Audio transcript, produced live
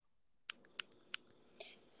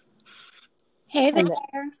Hey And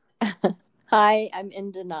there. hi, I'm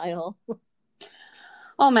in denial.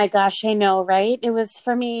 Oh my gosh, I know, right? It was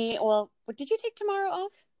for me. Well, did you take tomorrow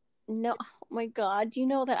off? No, oh my God, do you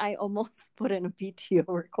know that I almost put in a PTO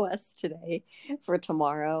request today for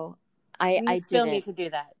tomorrow? I You I still need didn't. to do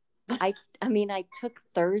that. I mean, I took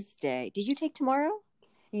Thursday. Did you take tomorrow?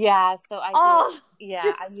 Yeah, so I did. Oh, Yeah,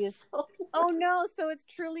 you're I used. so Oh no, so it's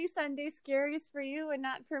truly Sunday scaries for you and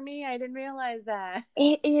not for me. I didn't realize that.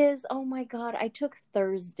 it is. Oh my God, I took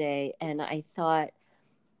Thursday and I thought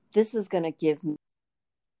this is gonna give me,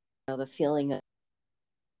 the feeling of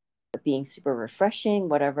being super refreshing,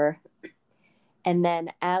 whatever. And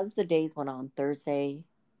then as the days went on, Thursday,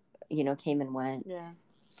 came and went. Yeah.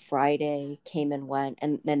 Friday came and went.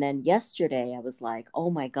 And then yesterday I was like, oh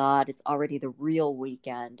my God, it's already the real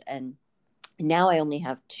weekend. And now I only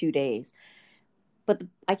have 2 days. But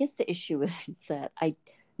I guess the issue is that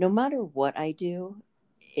no matter what I do,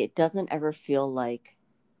 it doesn't ever feel like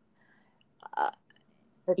uh,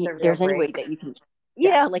 It's a real there's any way break. that you can,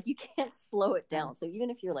 Yeah. yeah, like you can't slow it Yeah. down. So even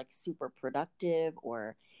if you're like super productive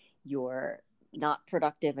or you're not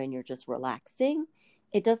productive and you're just relaxing,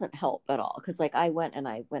 it doesn't help at all. Because like I went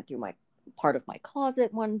through my part of my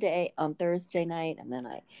closet one day on Thursday night, and then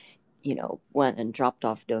I, went and dropped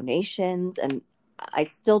off donations, and I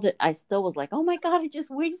still was like, oh my God, I just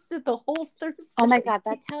wasted the whole Oh my Thursday. God,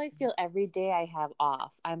 that's how I feel every day I have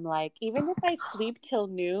off. I'm like, even if I sleep till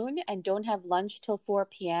noon and don't have lunch till 4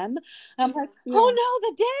 p.m., I'm like, Yeah, oh no,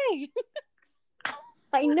 the day.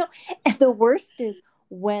 I know. And the worst is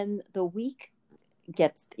when the week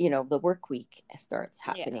gets, the work week starts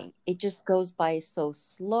Yeah. happening, it just goes by so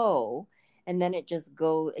slow. And then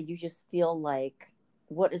you just feel like,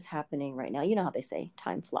 what is happening right now? You know how they say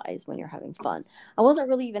time flies when you're having fun. I wasn't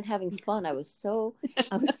really even having fun. I was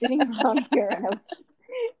sitting around here and I was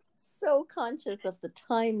so conscious of the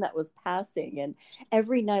time that was passing. And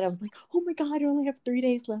every night I was like, oh my God, I only have 3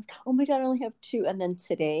 days left. Oh my God, I only have two. And then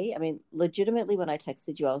today, I mean, legitimately, when I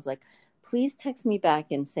texted you, I was like, please text me back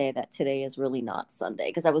and say that today is really not Sunday.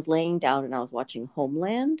 Because I was laying down and I was watching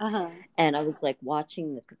Homeland, Uh-huh. and I was like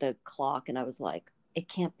watching the clock, and I was like, it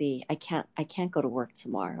can't be. I can't go to work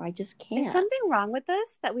tomorrow. I just Is can't. something wrong with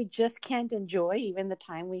us that we just can't enjoy even the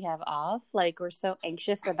time we have off? Like we're so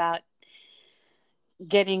anxious about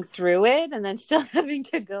getting through it and then still having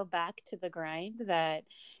to go back to the grind that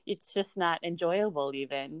it's just not enjoyable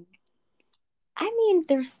even. I mean,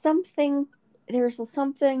 there's something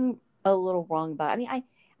a little wrong about. I mean,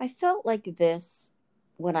 I felt like this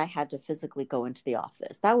when I had to physically go into the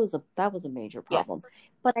office. That was a major problem. Yes.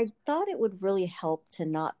 But I thought it would really help to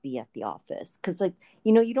not be at the office because, like,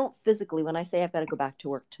 you don't physically. When I say I've got to go back to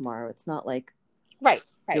work tomorrow, it's not like Right,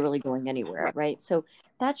 you're right, really going anywhere, right. right? So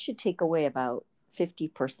that should take away about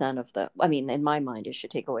 50% of the, I mean, in my mind, it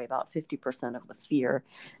should take away about 50% of the fear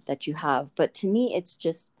that you have. But to me, it's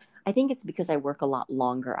just, I think it's because I work a lot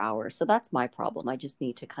longer hours. So that's my problem. I just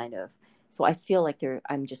need to kind of, so I feel like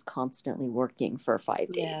I'm just constantly working for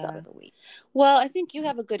 5 days out Yeah. of the week. Well, I think you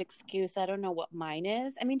have a good excuse. I don't know what mine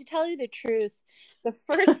is. I mean, to tell you the truth, the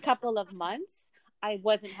first couple of months, I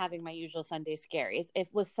wasn't having my usual Sunday scaries. It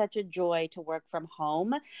was such a joy to work from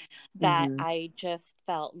home that Hmm. I just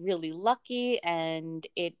felt really lucky and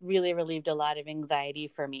it really relieved a lot of anxiety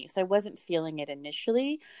for me. So I wasn't feeling it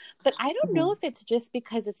initially, but I don't know Hmm. if it's just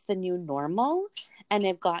because it's the new normal and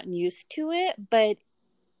I've gotten used to it, but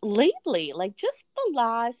lately, like just the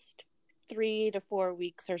last 3 to 4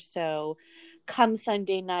 weeks or so, come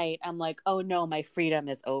Sunday night, I'm like, oh no, my freedom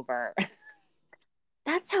is over.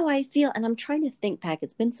 That's how I feel. And I'm trying to think back.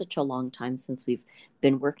 It's been such a long time since we've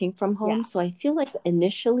been working from Yeah. home. So I feel like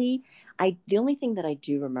initially, the only thing that I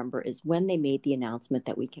do remember is when they made the announcement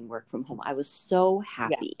that we can work from home. I was so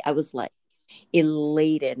Yeah. happy. I was like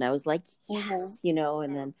elated. And I was like, Mm-hmm. yes,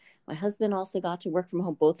 and then my husband also got to work from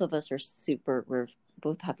home. Both of us are we're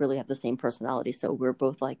both have the same personality. So we're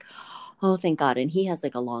both like, oh, thank God. And he has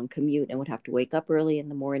like a long commute and would have to wake up early in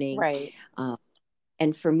the morning. Right. Um,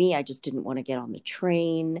 and for me, I just didn't want to get on the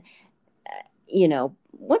train.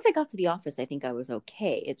 Once I got to the office, I think I was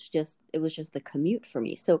okay. It was just the commute for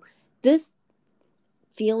me. So this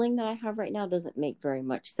feeling that I have right now doesn't make very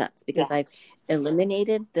much sense because Yeah. I've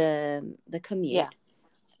eliminated the Yeah. commute,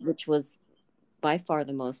 which was by far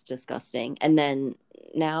the most disgusting. And then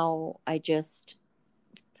now I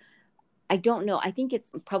don't know. I think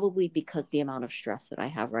it's probably because the amount of stress that I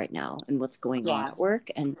have right now and what's going on Yeah. at work.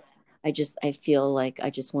 And I feel like I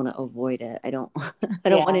just want to avoid it. I don't I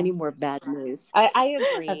don't want Yeah. any more bad news. I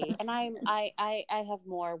agree. And I have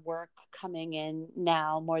more work coming in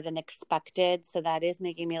now more than expected. So that is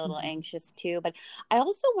making me a little anxious too. But I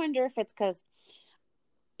also wonder if it's because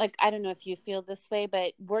like, I don't know if you feel this way,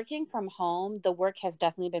 but working from home, the work has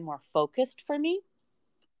definitely been more focused for me.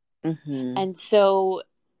 Mm-hmm. And so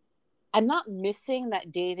I'm not missing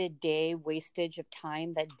that day-to-day wastage of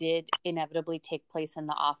time that did inevitably take place in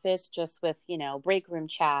the office, just with, break room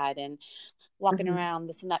chat and walking Mm-hmm. around,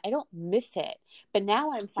 this and that. I don't miss it. But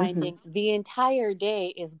now I'm Mm-hmm. finding the entire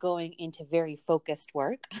day is going into very focused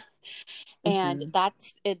work. And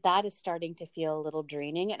Mm-hmm. that is starting to feel a little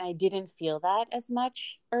draining. And I didn't feel that as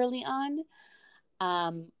much early on.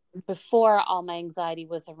 Before, all my anxiety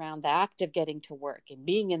was around the act of getting to work and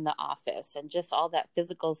being in the office and just all that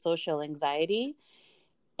physical, social anxiety.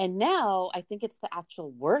 And now I think it's the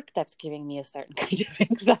actual work that's giving me a certain kind of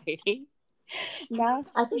anxiety. Now,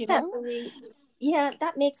 I think that really, yeah,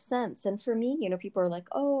 that makes sense. And for me, people are like,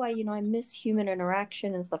 oh, I miss human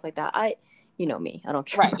interaction and stuff like that. You know me, I don't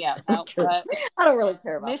care. right. Yeah. I No, don't care. I don't really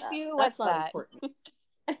care about miss that. you. That's What's not that? important.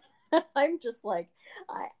 I'm just like,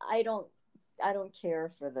 I don't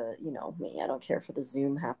care for the, me. I don't care for the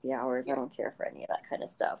Zoom happy hours. Yeah. I don't care for any of that kind of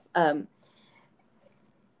stuff.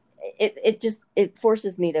 It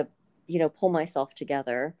forces me to, pull myself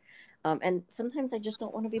together. And sometimes I just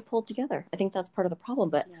don't want to be pulled together. I think that's part of the problem.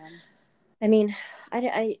 But Yeah. I mean,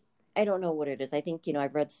 I don't know what it is. I think,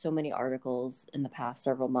 I've read so many articles in the past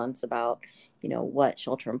several months about, what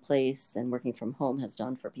shelter in place and working from home has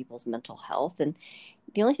done for people's mental health. And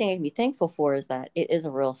the only thing I can be thankful for is that it is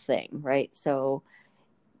a real thing, right? So,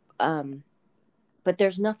 but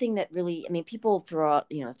there's nothing that really, I mean, people throw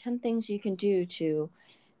out, 10 things you can do to,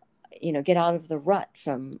 get out of the rut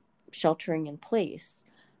from sheltering in place.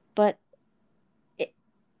 But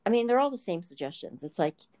they're all the same suggestions. It's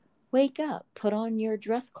like, wake up, put on your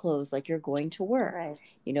dress clothes like you're going to work, Right.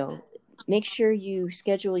 Make sure you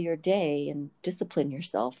schedule your day and discipline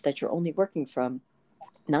yourself that you're only working from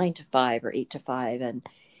 9 to 5 or 8 to 5. And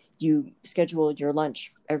you schedule your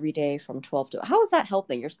lunch every day from 12 to, how is that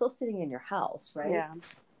helping? You're still sitting in your house, right? Yeah.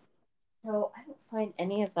 So I don't find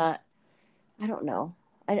any of that. I don't know.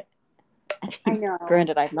 I I know.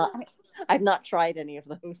 Granted, I've not tried any of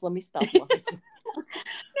those. Let me stop lying.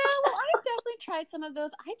 No, well, I've definitely tried some of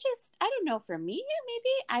those. I don't know, for me, maybe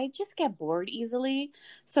I just get bored easily.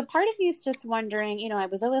 So part of me is just wondering, I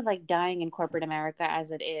was always like dying in corporate America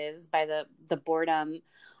as it is by the boredom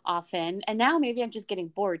often. And now maybe I'm just getting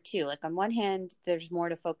bored too. Like on one hand, there's more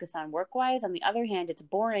to focus on work wise. On the other hand, it's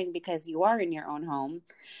boring because you are in your own home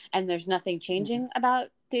and there's nothing changing about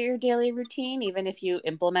your daily routine, even if you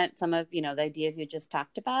implement some of, the ideas you just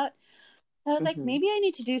talked about. So I was like, Mm-hmm. maybe I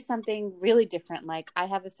need to do something really different. Like I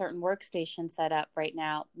have a certain workstation set up right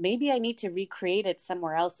now. Maybe I need to recreate it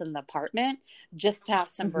somewhere else in the apartment just to have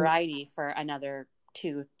some Mm-hmm. variety for another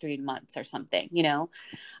 2-3 months or something.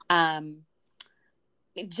 Um,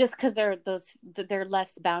 just because there are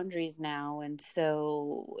less boundaries now. And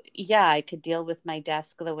so, yeah, I could deal with my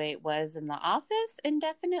desk the way it was in the office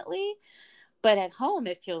indefinitely. But at home,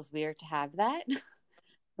 it feels weird to have that.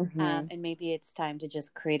 Mm-hmm. And maybe it's time to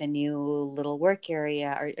just create a new little work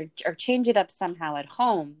area or change it up somehow at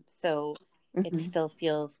home. So it Mm-hmm. still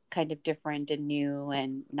feels kind of different and new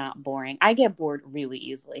and not boring. I get bored really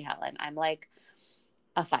easily, Helen. I'm like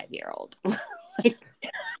a 5-year-old. Like,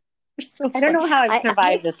 So I don't fun. know how I've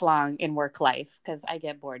survived this long in work life because I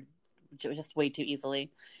get bored just way too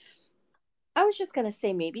easily. I was just gonna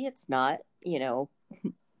say maybe it's not,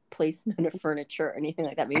 placement of furniture or anything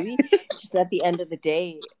like that. Maybe just at the end of the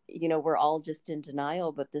day, we're all just in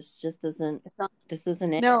denial, but It's not, this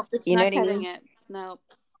isn't it. no, it's You know not what I cutting mean? it. No.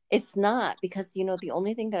 It's not, because the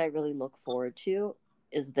only thing that I really look forward to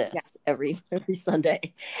is Yeah. this every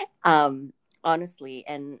Sunday. Um, honestly.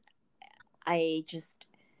 And I just,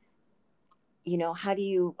 how do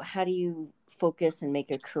you focus and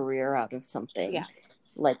make a career out of something Yeah.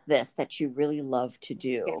 like this that you really love to Yes.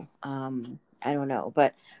 do? I don't know,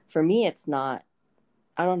 but for me it's not.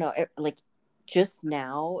 I don't know, like just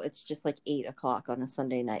now it's just like 8 o'clock on a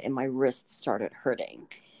Sunday night and my wrists started hurting.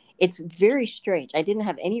 It's very strange. I didn't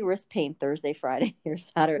have any wrist pain Thursday, Friday, or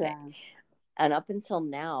Saturday. Yeah. And up until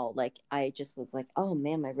now, like I just was like, oh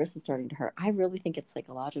man, my wrist is starting to hurt. I really think it's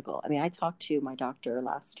psychological. I mean, I talked to my doctor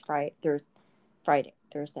last Friday,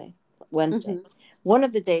 Thursday, Wednesday, Mm-hmm. one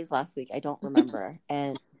of the days last week. I don't remember.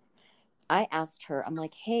 And I asked her, I'm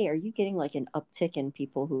like, hey, are you getting like an uptick in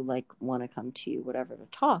people who like want to come to you, whatever, to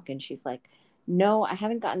talk? And she's like, no, I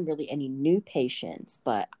haven't gotten really any new patients,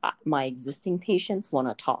 but my existing patients want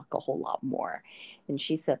to talk a whole lot more. And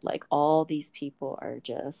she said, like, all these people are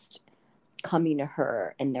just coming to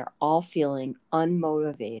her and they're all feeling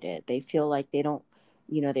unmotivated. They feel like they don't,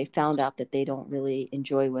 they found out that they don't really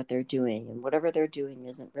enjoy what they're doing, and whatever they're doing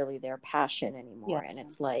isn't really their passion Yeah. anymore. And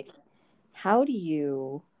it's like, how do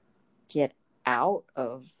you get out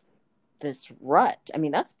of this rut. I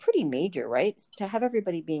mean, that's pretty major, right? To have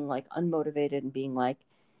everybody being like unmotivated and being like,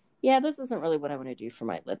 yeah, this isn't really what I want to do for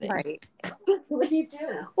my living. Right. What do you do?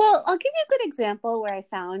 Well, I'll give you a good example where I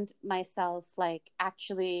found myself like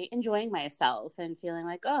actually enjoying myself and feeling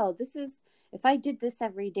like, oh, this is, if I did this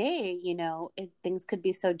every day, things could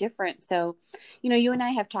be so different. So, you and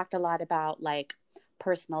I have talked a lot about like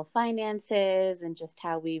personal finances and just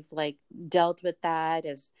how we've like dealt with that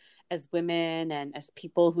as women and as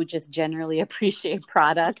people who just generally appreciate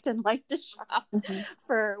product and like to shop Mm-hmm.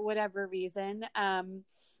 for whatever reason,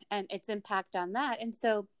 and its impact on that. And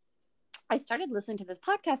so I started listening to this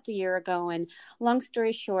podcast a year ago, and long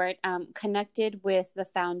story short, connected with the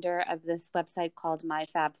founder of this website called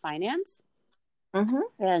MyFab Finance. Mm-hmm.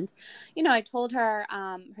 And, I told her,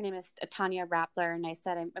 her name is Tanya Rappler, and I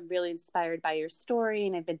said, I'm really inspired by your story,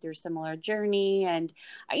 and I've been through a similar journey, and,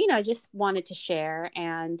 I just wanted to share.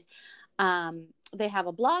 And they have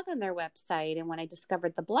a blog on their website. And when I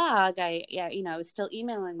discovered the blog, I was still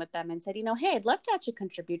emailing with them and said, hey, I'd love to actually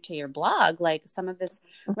contribute to your blog. Like some of this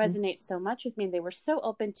Mm-hmm. resonates so much with me. And they were so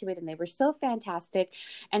open to it and they were so fantastic.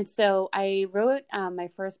 And so I wrote my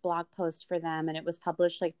first blog post for them, and it was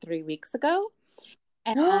published like 3 weeks ago.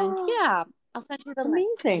 And yeah, I'll send you the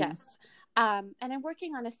link. Amazing. Yes. And I'm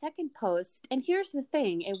working on a second post. And here's the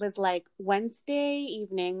thing. It was like Wednesday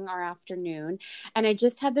evening or afternoon. And I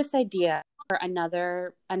just had this idea for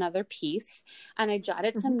another piece. And I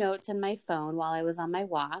jotted some notes in my phone while I was on my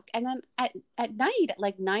walk. And then at night, at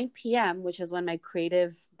like 9 p.m., which is when my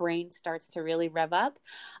creative brain starts to really rev up,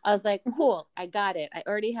 I was like, cool, I got it. I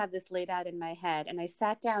already have this laid out in my head. And I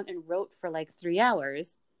sat down and wrote for like 3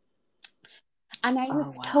 hours. And I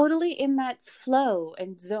was totally in that flow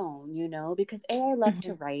and zone, because I love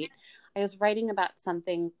to write. I was writing about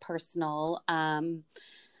something personal.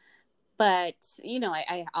 But,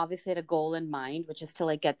 I obviously had a goal in mind, which is to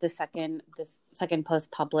like get this second post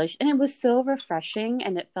published. And it was so refreshing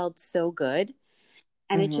and it felt so good.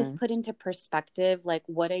 And it just put into perspective, like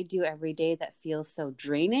what I do every day that feels so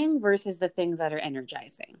draining versus the things that are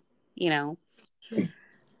energizing,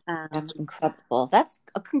 That's incredible. That's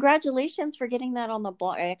congratulations for getting that on the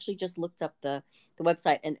blog. I actually just looked up the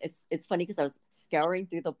website, and it's funny because I was scouring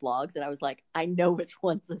through the blogs and I was like, I know which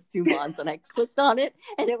one's a Suman's, and I clicked on it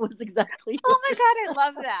and it was exactly. Oh my God, I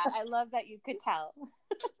love that. I love that you could tell.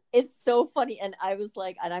 It's so funny, and I was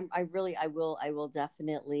like, and I will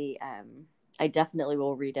definitely I definitely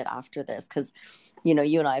will read it after this because,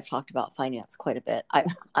 you and I have talked about finance quite a bit.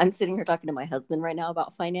 I'm sitting here talking to my husband right now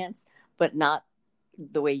about finance, but not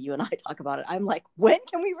the way you and I talk about it. I'm like, when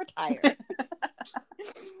can we retire?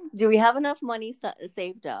 Do we have enough money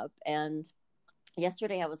saved up? And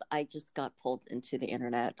yesterday I just got pulled into the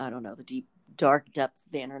internet. I don't know, the deep, dark depths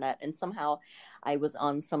of the internet. And somehow I was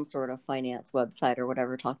on some sort of finance website or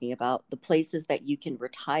whatever, talking about the places that you can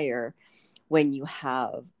retire when you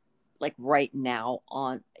have, like right now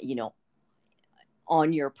on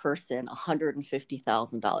your person,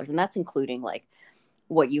 $150,000. And that's including like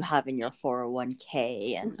what you have in your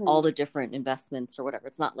 401k and all the different investments or whatever.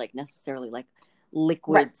 It's not like necessarily like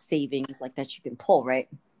liquid savings like that you can pull, right?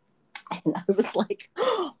 And I was like,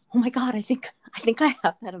 oh my God, I think I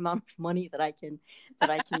have that amount of money that I can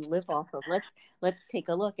live off of. Let's take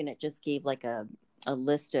a look. And it just gave like a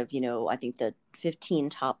list of, I think the 15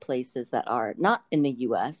 top places that are not in the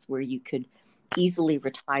US where you could easily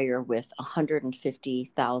retire with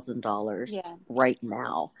 $150,000 right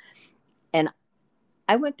now. And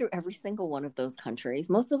I went through every single one of those countries.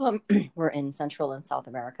 Most of them were in Central and South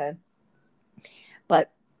America,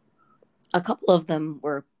 but a couple of them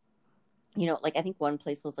were, like I think one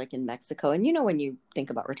place was like in Mexico. And when you think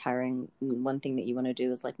about retiring, one thing that you want to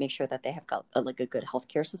do is like make sure that they have got a good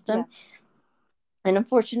healthcare system. Yeah. And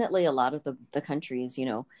unfortunately, a lot of the countries,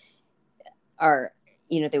 are,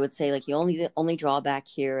 they would say like the only drawback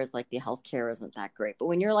here is like the healthcare isn't that great. But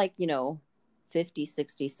when you're like, 50,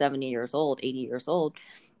 60, 70 years old, 80 years old,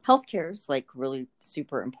 healthcare is like really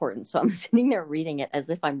super important. So I'm sitting there reading it as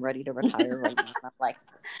if I'm ready to retire right now. I'm like,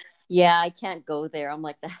 yeah, I can't go there. I'm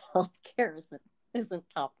like, the healthcare isn't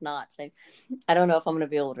top notch. I don't know if I'm going to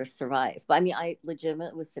be able to survive. But I mean, I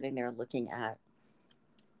legitimately was sitting there looking at,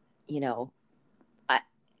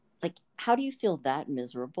 like, how do you feel that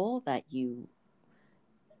miserable that you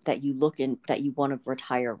look in, that you want to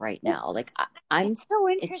retire right now? Like it's so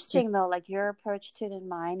interesting though, like your approach to it and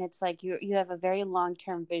mine. It's like you have a very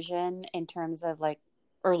long-term vision in terms of like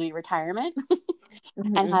early retirement.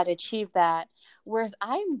 and Mm-hmm. how to achieve that. Whereas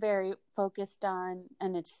I'm very focused on,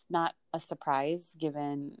 and it's not a surprise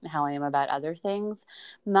given how I am about other things,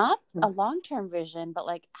 not a long-term vision, but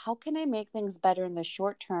like, how can I make things better in the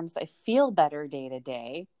short term so I feel better day to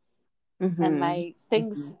day and Mm-hmm. my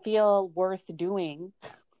things Mm-hmm. feel worth doing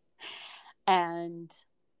and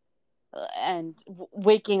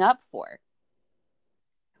waking up for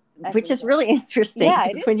Which every is day. really interesting Yeah, it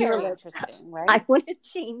because is when you were very like, interesting, right? I want to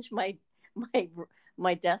change my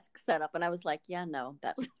my desk setup, and I was like, yeah, no,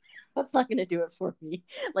 that's not going to do it for me.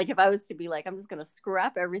 Like if I was to be like, I'm just going to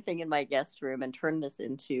scrap everything in my guest room and turn this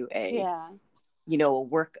into a, Yeah. you know, a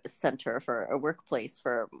work center for a workplace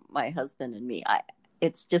for my husband and me.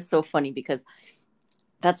 It's just so funny because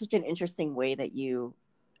that's such an interesting way that you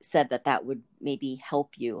said that that would maybe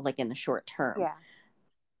help you like in the short term. Yeah.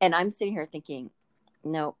 And I'm sitting here thinking,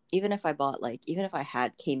 no, even if I bought like, even if I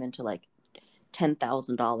had came into like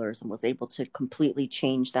 $10,000 and was able to completely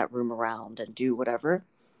change that room around and do whatever,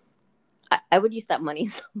 I would use that money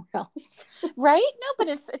somewhere else. Right? No, but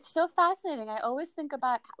it's so fascinating. I always think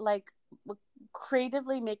about like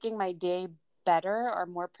creatively making my day better or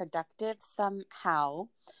more productive somehow.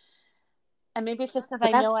 And maybe it's just because But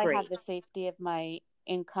I that's know I have great. the safety of my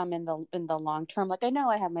income in the long term. Like I know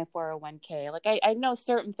I have my 401k. Like I know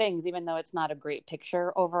certain things, even though it's not a great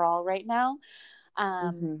picture overall right now.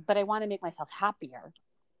 Mm-hmm. But I want to make myself happier.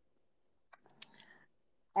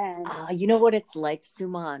 And You know what it's like,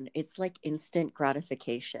 Suman? It's like instant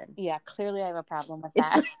gratification. yeah, clearly I have a problem with It's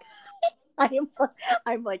that. like I am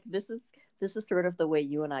I'm like this is sort of the way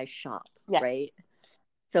you and I shop, Yes. right?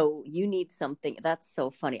 So you need something. That's so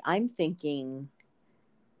funny. I'm thinking,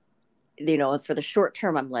 you know, for the short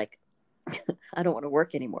term, I'm like, I don't want to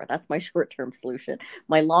work anymore. That's my short term solution.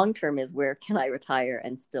 My long term is where can I retire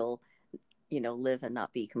and still, you know, live and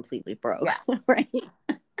not be completely broke, Yeah. right?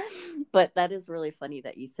 But that is really funny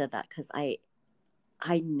that you said that because I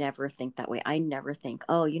never think that way. I never think,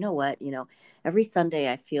 oh, you know what? You know, every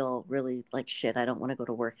Sunday I feel really like shit. I don't want to go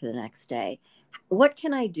to work the next day. What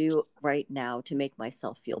can I do right now to make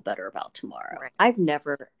myself feel better about tomorrow? Right. I've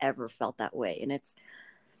never, ever felt that way. And it's,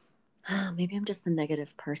 maybe I'm just a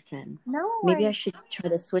negative person. No, Maybe I should try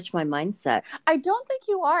to switch my mindset. I don't think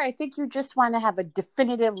you are. I think you just want to have a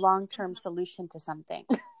definitive long term solution to something.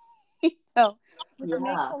 No, which makes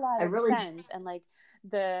Yeah, a lot I of really, sense. And like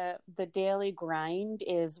the daily grind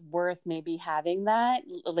is worth maybe having that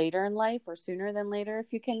later in life or sooner than later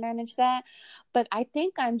if you can manage that. But I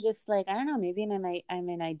think I'm just like, I don't know, maybe I'm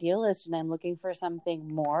an idealist and I'm looking for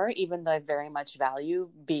something more, even though I very much value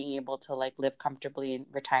being able to like live comfortably in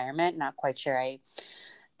retirement. Not quite sure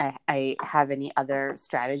I have any other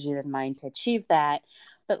strategies in mind to achieve that.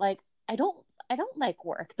 But like I don't like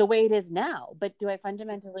work the way it is now, but do I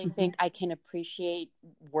fundamentally think I can appreciate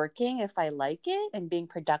working if I like it and being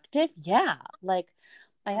productive? Yeah. Like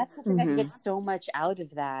I actually think I can mm-hmm. get so much out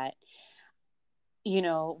of that, you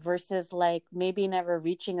know, versus like maybe never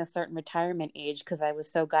reaching a certain retirement age because I was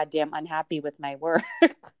so goddamn unhappy with my work.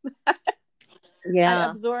 I Yeah.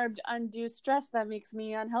 absorbed undue stress that makes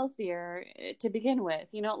me unhealthier to begin with.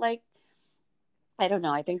 You know, like I don't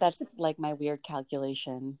know. I think that's like my weird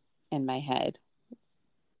calculation in my head.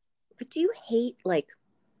 But do you hate like,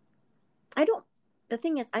 I don't, the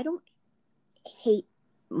thing is, I don't hate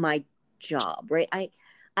my job, right? I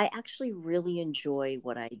actually really enjoy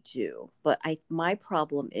what I do, but my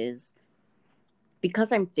problem is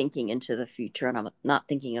because I'm thinking into the future and I'm not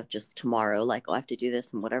thinking of just tomorrow, like, oh, I have to do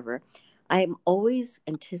this and whatever. I'm always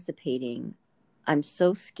anticipating. I'm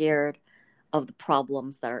so scared of the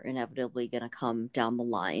problems that are inevitably going to come down the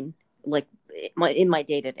line, like in my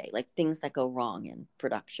day to day, like things that go wrong in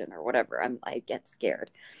production or whatever. I get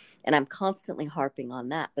scared, and I'm constantly harping on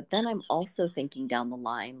that. But then I'm also thinking down the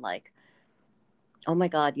line, like, oh my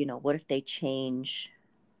God, you know, what if they change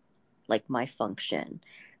like my function?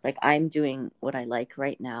 Like I'm doing what I like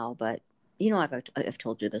right now, but you know, I've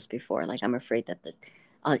told you this before. Like I'm afraid that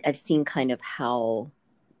I've seen kind of how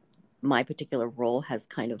my particular role has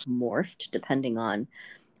kind of morphed depending on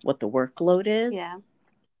what the workload is. Yeah.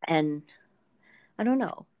 And I don't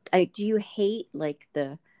know. Do you hate like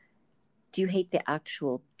do you hate the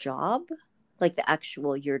actual job? Like the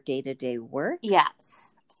actual your day-to-day work?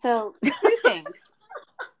 Yes. So, two things.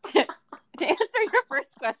 To answer your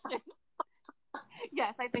first question,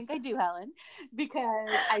 yes, I think I do, Helen, because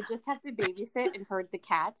I just have to babysit and herd the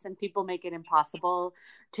cats, and people make it impossible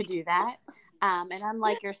to do that. And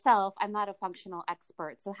unlike yourself, I'm not a functional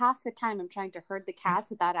expert. So half the time I'm trying to herd the cats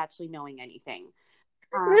without actually knowing anything.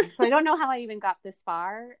 So I don't know how I even got this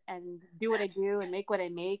far and do what I do and make what I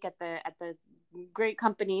make at the great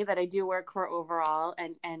company that I do work for overall,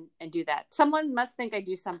 and do that. Someone must think I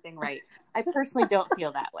do something right. I personally don't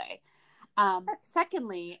feel that way.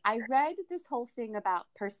 Secondly, I read this whole thing about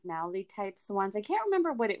personality types once. I can't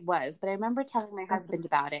remember what it was, but I remember telling my husband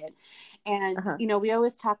about it. And, Uh-huh. we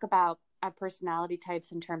always talk about our personality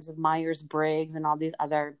types in terms of Myers-Briggs and all these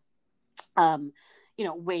other,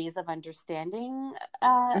 ways of understanding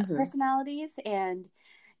personalities. And,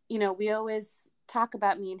 we always talk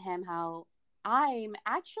about, me and him, how I'm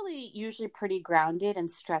actually usually pretty grounded and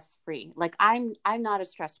stress-free. Like I'm not a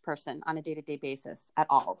stressed person on a day-to-day basis at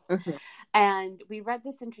all. Mm-hmm. And we read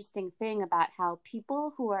this interesting thing about how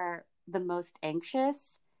people who are the most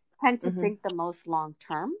anxious tend to Mm-hmm. think the most long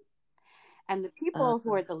term. And the Uh, people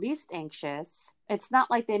who are the least anxious, it's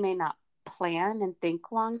not like they may not plan and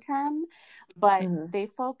think long term, but mm-hmm. they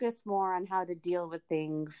focus more on how to deal with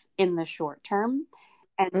things in the short term.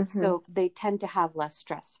 And Mm-hmm. so they tend to have less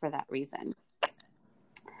stress for that reason.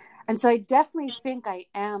 And so I definitely think I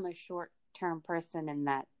am a short term person in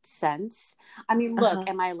that sense. I mean, look,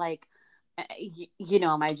 Uh-huh. am I like,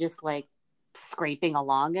 am I just like scraping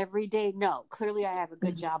along every day? No, clearly I have a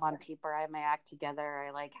good Mm-hmm. job on paper. I have my act together.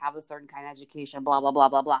 I like have a certain kind of education, blah, blah, blah,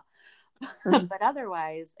 blah, blah. Mm-hmm. But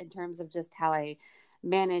otherwise, in terms of just how I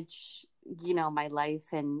manage, my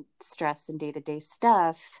life and stress and day to day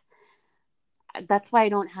stuff, that's why I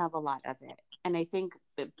don't have a lot of it. And I think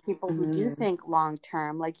people who do Mm-hmm. think long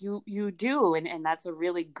term, like you do, and that's a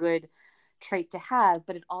really good trait to have,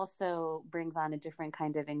 but it also brings on a different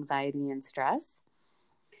kind of anxiety and stress.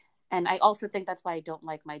 And I also think that's why I don't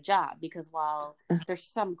like my job, because while there's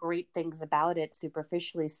some great things about it,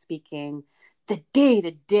 superficially speaking, the day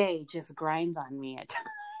to day just grinds on me at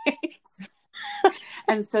times.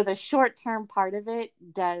 And so the short term part of it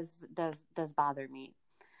does bother me.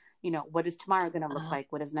 What is tomorrow going to look Uh,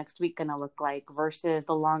 like? What is next week going to look like versus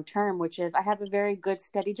the long term, which is I have a very good,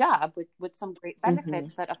 steady job with some great mm-hmm.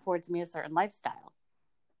 benefits that affords me a certain lifestyle.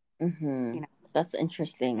 Mm-hmm. You know, That's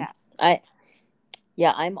interesting.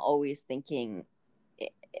 yeah. I'm always thinking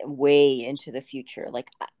way into the future. Like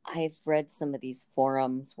I've read some of these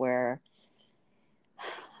forums where,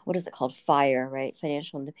 what is it called? FIRE, right?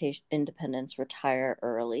 Financial independence, retire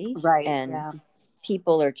early. Right. And Yeah.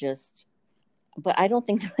 people are just, but I don't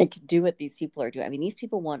think that I could do what these people are doing. I mean, these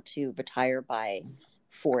people want to retire by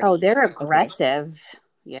Oh, 40. they're Okay. aggressive.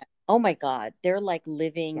 Yeah. Oh my God. They're like Yeah.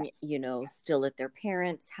 living, still at their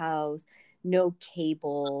parents' house, no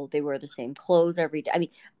cable. They wear the same clothes every day. I mean,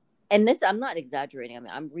 and this, I'm not exaggerating. I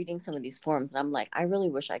mean, I'm reading some of these forums and I'm like, I really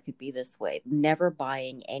wish I could be this way. Never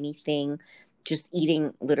buying anything, just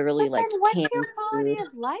eating literally But like then what's your canned quality food.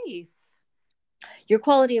 of life? Your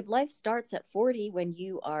quality of life starts at 40 when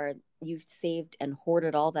you've saved and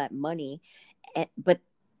hoarded all that money.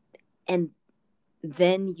 And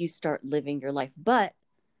then you start living your life. But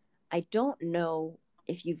I don't know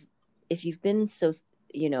if you've been so,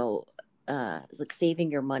 you know, like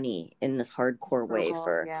saving your money in this hardcore way Frugal.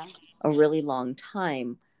 for Yeah. a really long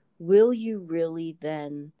time, will you really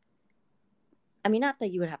then, I mean, not that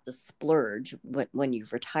you would have to splurge when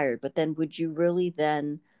you've retired, but then would you really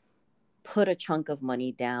then put a chunk of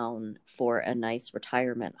money down for a nice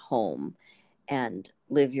retirement home and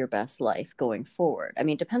live your best life going forward? I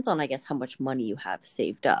mean, it depends on, I guess, how much money you have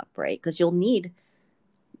saved up, right? Because you'll need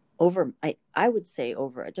I would say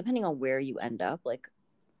over, depending on where you end up, like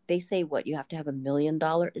they say what you have to have $1 million.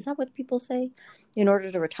 Is that what people say? In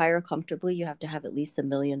order to retire comfortably, you have to have at least $1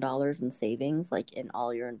 million in savings, like in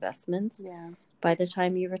all your investments Yeah. by the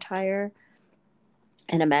time you retire.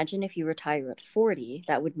 And imagine if you retire at 40,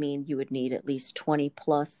 that would mean you would need at least 20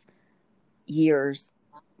 plus years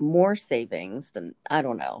more savings than, I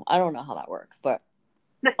don't know. I don't know how that works, but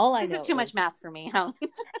all I This is know too much is, math for me. Huh?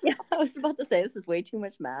 yeah, I was about to say this is way too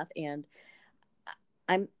much math. And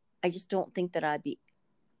I'm, I just don't think that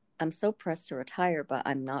I'm so pressed to retire, but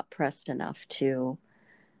I'm not pressed enough to,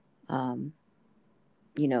 um,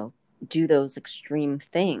 you know, do those extreme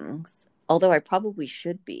things. Although I probably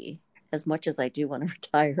should be, as much as I do want to Well,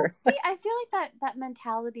 retire. see, I feel like that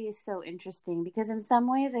mentality is so interesting because in some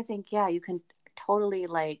ways I think, yeah, you can totally,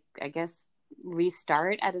 like, I guess,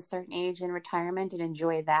 restart at a certain age in retirement and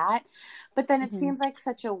enjoy that. But then it Mhm. seems like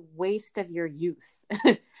such a waste of your youth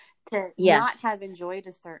to not have Yes. enjoyed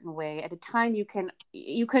a certain way at a time. You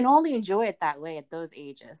can only enjoy it that way at those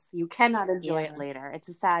ages. You cannot enjoy it Yeah. later. It's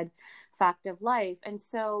a sad fact of life. And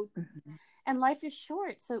so, Mhm. and life is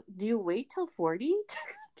short. So do you wait till 40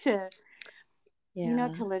 to Yeah.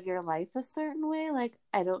 to live your life a certain way? Like,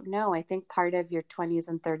 I don't know. I think part of your 20s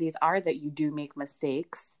and 30s are that you do make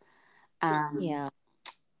mistakes. Um, Yeah.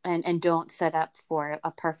 and don't set up for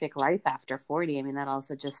a perfect life after 40. I mean, that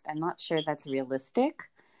also just, I'm not sure that's realistic.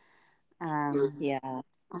 Yeah.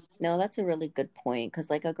 No, that's a really good point because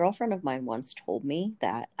like a girlfriend of mine once told me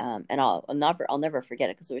that and I'll never forget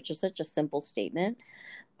it because it was just such a simple statement,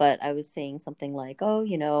 but I was saying something like, "Oh,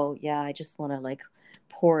 yeah, I just want to like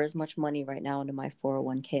pour as much money right now into my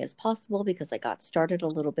 401k as possible because I got started a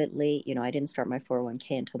little bit late. I didn't start my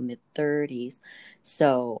 401k until mid 30s.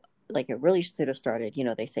 So, like it really should have started,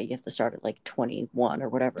 they say you have to start at like 21 or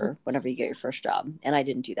whatever, whenever you get your first job, and I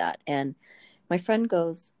didn't do that." And my friend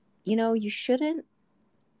goes, "You shouldn't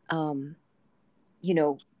um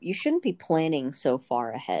you shouldn't be planning so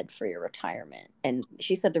far ahead for your retirement." And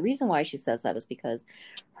she said the reason why she says that is because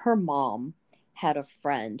her mom had a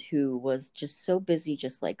friend who was just so busy,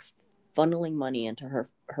 just like funneling money into her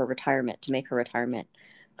retirement to make her retirement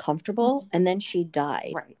comfortable. And then she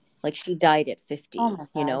died. Right. Like she died at Oh 50, my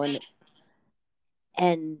and gosh.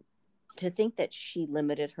 and to think that she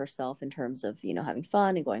limited herself in terms of having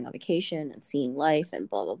fun and going on vacation and seeing life and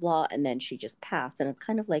blah blah blah, and then she just passed. And it's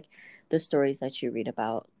kind of like the stories that you read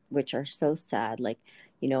about, which are so sad, like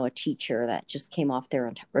a teacher that just came off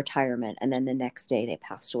their retirement and then the next day they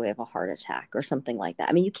passed away of a heart attack or something like that.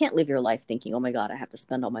 I mean, you can't live your life thinking, oh my god, I have to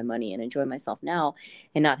spend all my money and enjoy myself now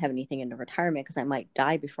and not have anything into retirement because I might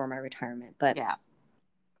die before my retirement. But Yeah.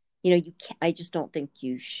 you can't, I just don't think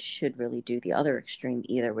you should really do the other extreme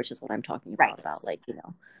either, which is what I'm talking Right. about like,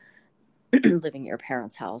 living at your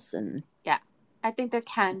parents' house and Yeah. I think there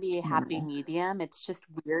can be a happy no. medium. It's just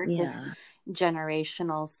weird, this Yeah.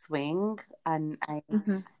 generational swing. And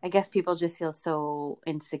Hmm. I guess people just feel so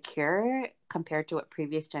insecure compared to what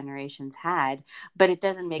previous generations had. But it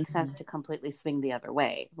doesn't make Hmm. sense to completely swing the other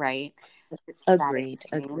way, right? It's that Agreed.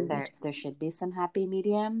 extreme. Agreed. There should be some happy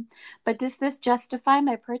medium. But does this justify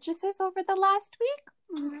my purchases over the last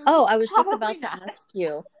week? Oh, I was just Probably about to not. ask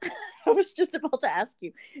you. I was just about to ask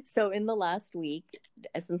you. So, in the last week,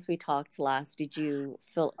 since we talked last, did you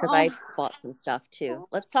feel? Because I Oh, bought some stuff too.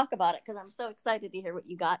 Let's talk about it because I'm so excited to hear what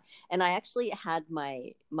you got. And I actually had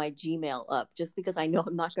my Gmail up just because I know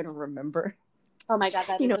I'm not going to remember. oh my God,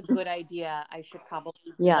 that You is know. a good idea. I should probably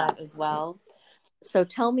do Yeah. that as well. So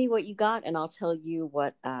tell me what you got, and I'll tell you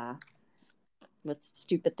what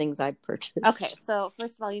stupid things I Okay, purchased. so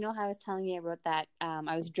first of all, you know how I was telling you I wrote that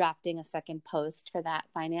I was drafting a second post for that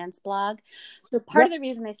finance blog. So part of Yep. the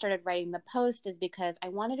reason I started writing the post is because I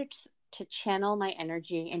wanted to channel my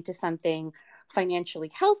energy into something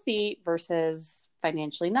financially healthy versus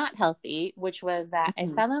financially not healthy, which was that I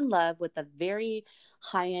Mhm. fell in love with a very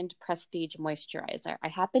high-end prestige moisturizer. I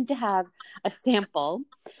happened to have a sample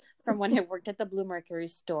from when I worked at the Blue Mercury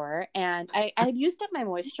store. And I had used up my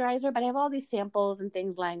moisturizer, but I have all these samples and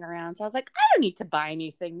things lying around. So I was like, I don't need to buy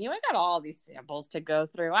anything new. I got all these samples to go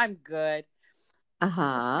through. I'm good. I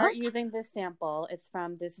Uh-huh. start using this sample. It's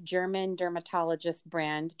from this German dermatologist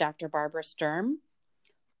brand, Dr. Barbara Sturm.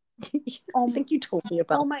 I think you told me Oh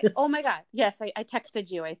about my, oh this. my God. Yes, I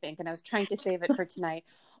texted you, I think, and I was trying to save it for tonight.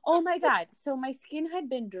 Oh my God. So my skin had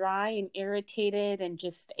been dry and irritated and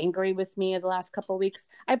just angry with me the last couple of weeks.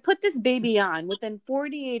 I put this baby on. Within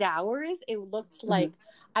 48 hours, it looked Mhm. like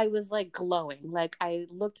I was like glowing. Like I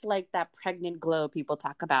looked like that pregnant glow people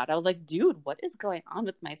talk about. I was like, dude, what is going on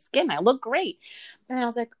with my skin? I look great. And I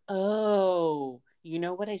was like, oh, you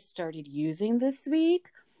know what I started using this week?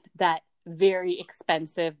 That very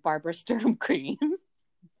expensive Barbara Sturm cream.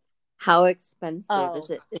 How expensive Oh, is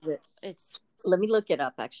it? Is it? it's Let me look it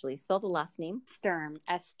up actually. Spell the last name. Sturm,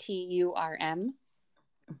 Sturm.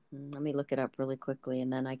 Let me look it up really quickly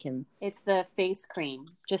and then I can. It's the face cream,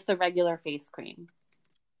 just the regular face cream.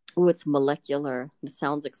 Oh, it's molecular. It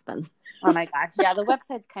sounds expensive. Oh my gosh. Yeah, the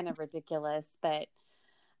website's kind of ridiculous, but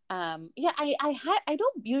yeah, I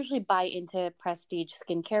don't usually buy into prestige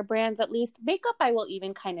skincare brands. At least makeup I will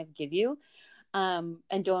even kind of give you. And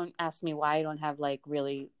don't ask me why. I don't have like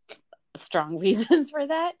really strong reasons for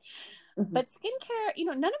that. Mhm. But skincare,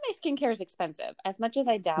 none of my skincare is expensive. As much as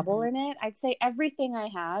I dabble Mhm. in it, I'd say everything I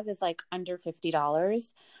have is like under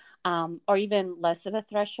 $50, or even less of a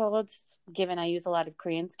threshold, given I use a lot of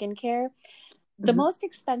Korean skincare. The Mhm. most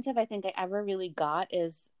expensive I think I ever really got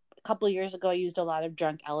is a couple of years ago. I used a lot of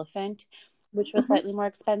Drunk Elephant, which was Mhm. slightly more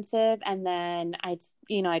expensive. And then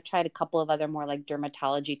I tried a couple of other more like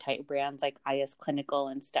dermatology type brands like IS Clinical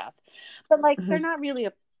and stuff. But like they're Mhm. not really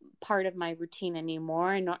a part of my routine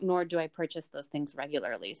anymore, and nor do I purchase those things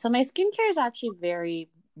regularly. So my skincare is actually very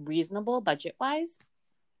reasonable budget wise.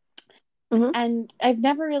 Mhm. And I've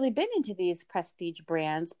never really been into these prestige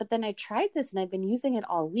brands, but then I tried this and I've been using it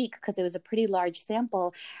all week because it was a pretty large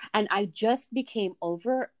sample. And I just became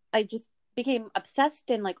over, I just became obsessed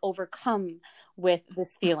and like overcome with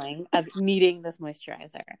this feeling of needing this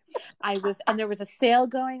moisturizer. And there was a sale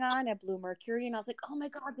going on at Bluemercury, and I was like, oh my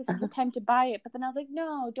God, this is the time to buy it. But then I was like,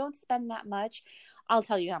 no, don't spend that much. I'll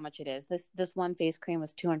tell you how much it is. This one face cream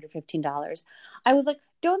was $215. I was like,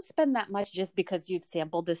 don't spend that much just because you've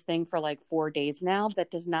sampled this thing for like 4 days now.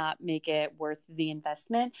 That does not make it worth the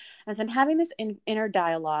investment. And so I'm having this inner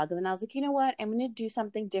dialogue. And then I was like, you know what? I'm going to do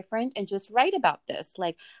something different and just write about this.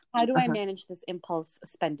 Like, how do I manage this impulse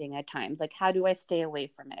spending at times? Like, how do I stay away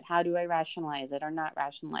from it? How do I rationalize it or not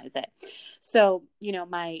rationalize it? So, you know,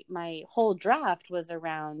 my whole draft was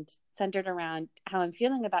centered around how I'm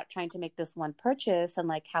feeling about trying to make this one purchase and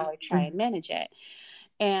like how I try and manage it.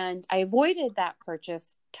 And I avoided that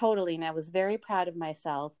purchase totally. And I was very proud of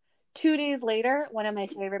myself. 2 days later, one of my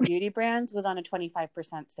favorite beauty brands was on a 25%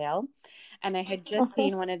 sale. And I had just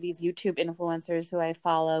seen one of these YouTube influencers who I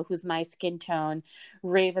follow, who's my skin tone,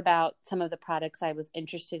 rave about some of the products I was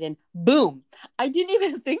interested in. Boom. I didn't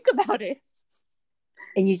even think about it.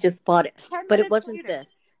 And you just bought it. But it wasn't later, this.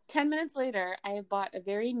 10 minutes later, I have bought a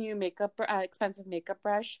very new expensive makeup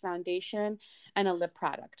brush, foundation, and a lip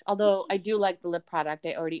product. Although I do like the lip product.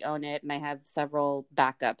 I already own it, and I have several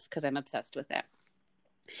backups because I'm obsessed with it.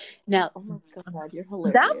 Now, oh my God, you're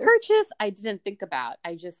hilarious. That purchase I didn't think about.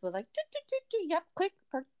 I just was like, yep, click,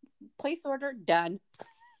 place order, done.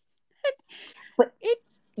 But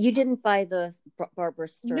you didn't buy the Barbara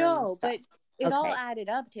Sturm No, stuff. But it all added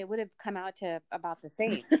up to, it would have come out to about the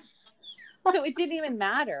same. So it didn't even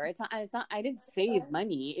matter. It's not, I didn't save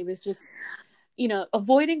money. It was just, you know,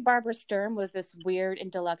 avoiding Barbara Sturm was this weird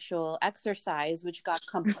intellectual exercise, which got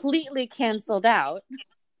completely canceled out.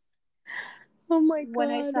 Oh my God. When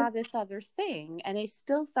I saw this other thing, and I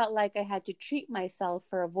still felt like I had to treat myself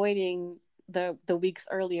for avoiding the weeks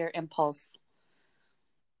earlier impulse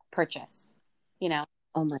purchase, you know?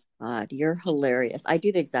 Oh my God, you're hilarious. I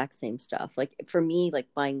do the exact same stuff. Like for me, like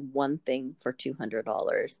buying one thing for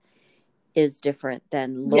 $200 is different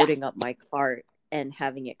than loading up my cart and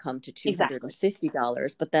having it come to $250. Exactly.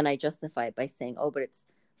 But then I justify it by saying, oh, but it's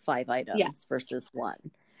 5 items versus 1.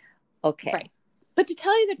 Okay. Right. But to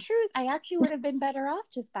tell you the truth, I actually would have been better off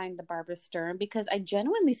just buying the Barbara Sturm because I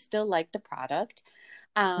genuinely still like the product.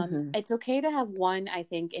 It's okay to have one, I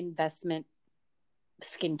think, investment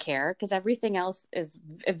skincare because everything else is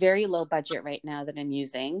a very low budget right now that I'm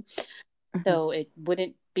using. So it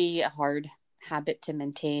wouldn't be a hard habit to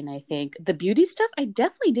maintain. I think the beauty stuff I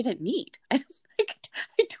definitely didn't need. I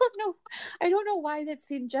don't know why that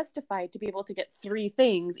seemed justified to be able to get 3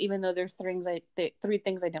 things, even though there's 3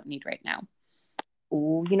 things I don't need right now.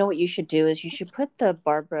 Ooh, you know what you should do is you should put the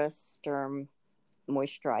Barbara Sturm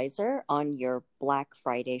moisturizer on your Black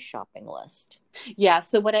Friday shopping list. Yeah,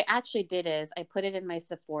 so what I actually did is I put it in my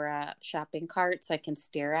Sephora shopping cart so I can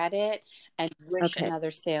stare at it and wish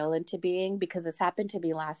another sale into being, because this happened to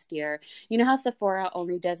me last year. You know how Sephora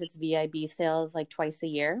only does its VIB sales like twice a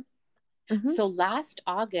year? So last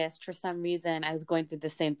August, for some reason, I was going through the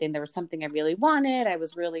same thing. There was something I really wanted. I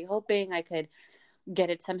was really hoping I could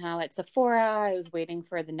get it somehow at Sephora. I was waiting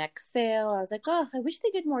for the next sale. I was like, oh, I wish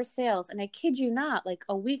they did more sales. And I kid you not, like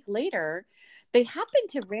a week later, they happened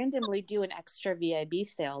to randomly do an extra VIB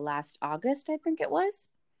sale last August, I think it was.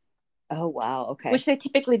 Oh, wow. Okay. Which they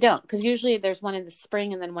typically don't, because usually there's one in the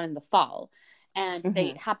spring and then one in the fall. And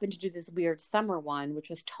they happened to do this weird summer one, which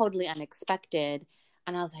was totally unexpected.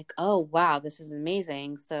 And I was like, oh, wow, this is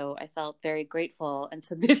amazing. So I felt very grateful. And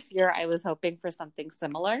so this year I was hoping for something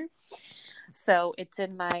similar. So it's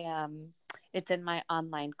in my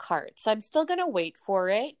online cart. So I'm still going to wait for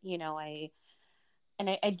it. You know, I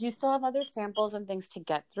do still have other samples and things to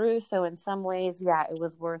get through. So in some ways, yeah, it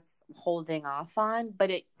was worth holding off on,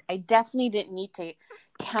 but I definitely didn't need to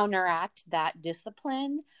counteract that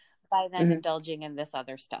discipline by then indulging in this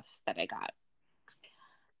other stuff that I got.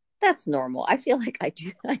 That's normal. I feel like I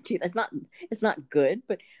do. It's not good,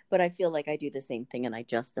 but I feel like I do the same thing and I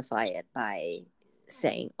justify it by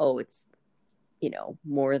saying, oh, it's, you know,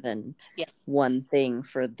 more than one thing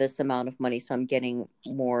for this amount of money. So I'm getting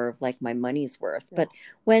more of like my money's worth. Yeah. But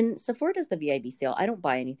when Sephora does the VIB sale, I don't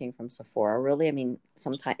buy anything from Sephora really. I mean,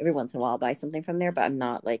 sometimes every once in a while I'll buy something from there, but I'm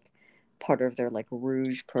not like part of their like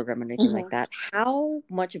Rouge program or anything like that. How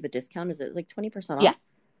much of a discount is it? Like 20% off? Yeah.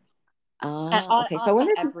 Okay. So I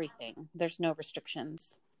wonder everything. There's no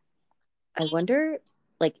restrictions. I wonder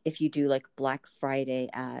like if you do like Black Friday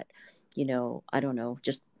at, you know, I don't know,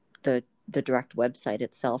 just the direct website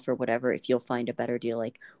itself or whatever, if you'll find a better deal,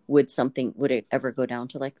 like would it ever go down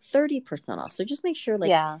to like 30% off? So just make sure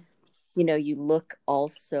like, you know, you look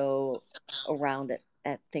also around at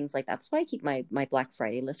at things like that. That's why I keep my Black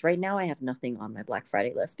Friday list. Right now I have nothing on my Black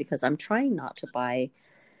Friday list because I'm trying not to buy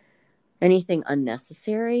anything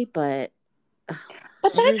unnecessary, but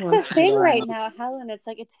But every that's the once in a thing right while now, Helen. It's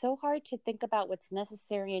like it's so hard to think about what's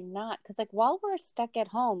necessary and not, because like while we're stuck at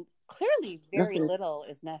home, clearly very nothing's little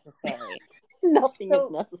is necessary. nothing is So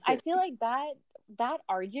I necessary. feel like that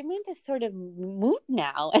argument is sort of moot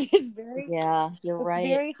now, and Yeah, you're it's right.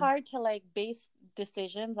 very hard to like base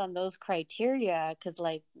decisions on those criteria, because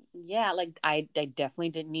like yeah, like I definitely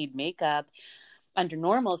didn't need makeup under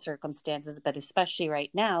normal circumstances, but especially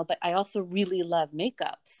right now. But I also really love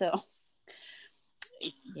makeup, so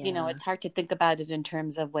Yeah. it's hard to think about it in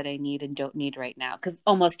terms of what I need and don't need right now, because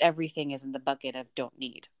almost everything is in the bucket of don't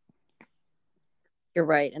need. You're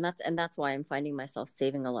right. And that's why I'm finding myself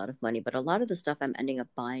saving a lot of money. But a lot of the stuff I'm ending up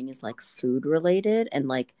buying is like food related and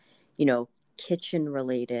like, you know, kitchen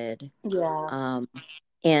related. Yeah. Um,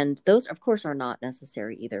 and those of course are not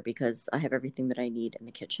necessary either because I have everything that I need in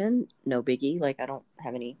the kitchen. No biggie. Like I don't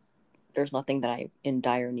have any there's nothing that I'm in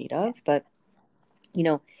dire need of. But you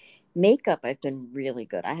know, makeup I've been really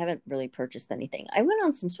good. I haven't really purchased anything. I went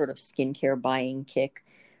on some sort of skincare buying kick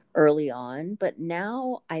early on, but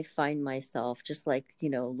now I find myself just like,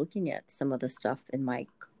 looking at some of the stuff in my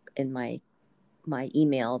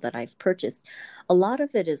email that I've purchased. A lot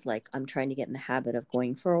of it is like I'm trying to get in the habit of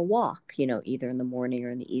going for a walk, either in the morning or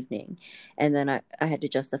in the evening. And then I had to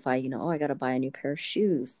justify, oh, I got to buy a new pair of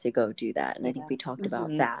shoes to go do that. And I think Yeah. we talked about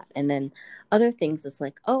Mm-hmm. that. And then other things is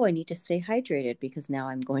like, oh, I need to stay hydrated because now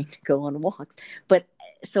I'm going to go on walks. But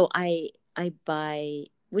so I buy,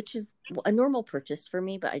 which is a normal purchase for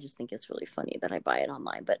me, but I just think it's really funny that I buy it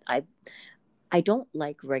online. But I don't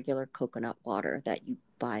like regular coconut water that you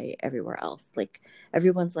buy everywhere else. Like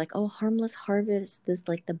everyone's like, "Oh, Harmless Harvest is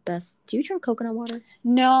like the best." Do you drink coconut water?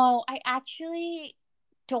 No, I actually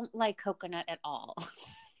don't like coconut at all.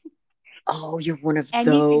 Oh, you're one of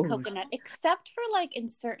Anything those. coconut, except for like in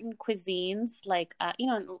certain cuisines, like a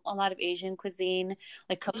lot of Asian cuisine,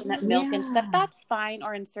 like coconut milk and stuff. Yeah. That's fine.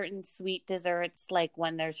 Or in certain sweet desserts, like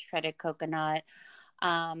when there's shredded coconut.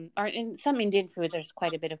 Or in some Indian food, there's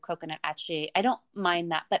quite a bit of coconut. Actually, I don't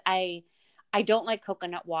mind that, but I don't like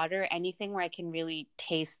coconut water. Anything where I can really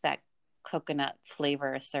taste that coconut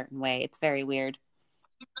flavor a certain way. It's very weird.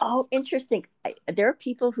 Oh, interesting. There are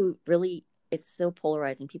people who really, it's so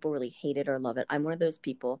polarizing. People really hate it or love it. I'm one of those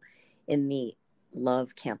people in the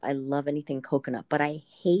love camp. I love anything coconut, but I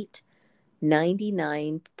hate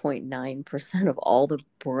 99.9% of all the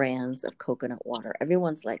brands of coconut water.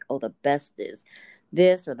 Everyone's like, oh, the best is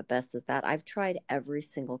this or the best is that. I've tried every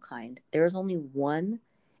single kind. There's only one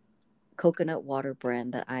coconut water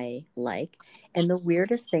brand that I like. And the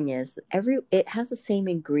weirdest thing is it has the same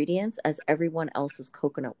ingredients as everyone else's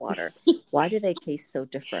coconut water. Why do they taste so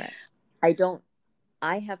different? I don't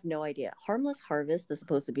I have no idea. Harmless Harvest is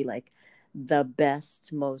supposed to be like the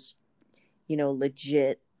best, most,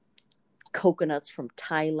 legit coconuts from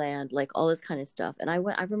Thailand, like all this kind of stuff. And I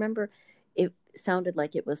remember it sounded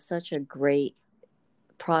like it was such a great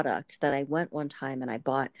product that I went one time and I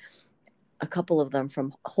bought a couple of them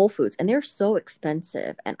from Whole Foods and they're so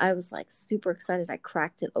expensive. And I was like super excited. I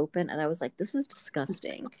cracked it open and I was like, this is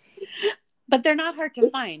disgusting. But they're not hard to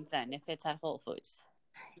find then if it's at Whole Foods.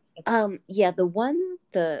 Yeah,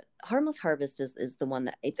 the Harmless Harvest is the one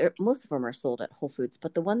that most of them are sold at Whole Foods,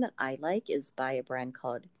 but the one that I like is by a brand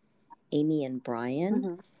called Amy and Brian.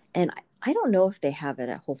 Mm-hmm. And I don't know if they have it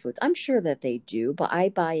at Whole Foods. I'm sure that they do, but I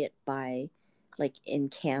buy it by like in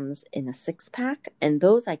cans in a 6-pack, and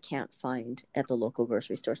those I can't find at the local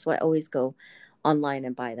grocery store. So I always go online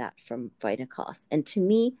and buy that from Vitacost. And to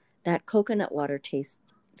me, that coconut water tastes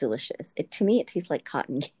delicious. To me, it tastes like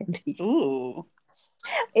cotton candy. Ooh.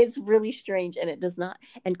 It's really strange, and it does not.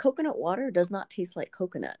 And coconut water does not taste like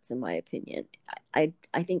coconuts, in my opinion. I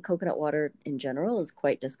think coconut water in general is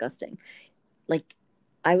quite disgusting. Like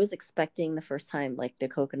I was expecting the first time like the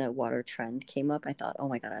coconut water trend came up, I thought, oh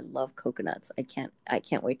my God, I love coconuts. I can't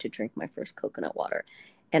wait to drink my first coconut water.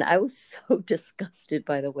 And I was so disgusted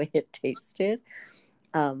by the way it tasted.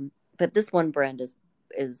 But this one brand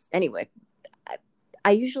is anyway.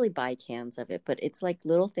 I usually buy cans of it, but it's like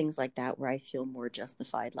little things like that where I feel more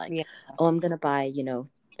justified. Like, Yeah. oh, I'm gonna buy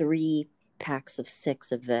 3 packs of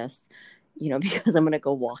 6 of this, because I'm gonna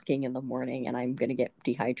go walking in the morning and I'm gonna get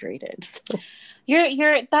dehydrated. So.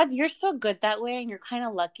 You're so good that way, and you're kind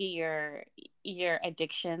of lucky your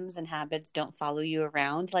addictions and habits don't follow you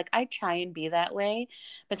around. Like I try and be that way,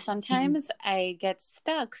 but sometimes I get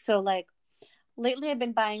stuck. So like lately I've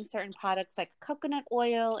been buying certain products like coconut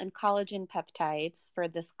oil and collagen peptides for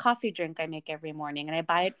this coffee drink I make every morning, and I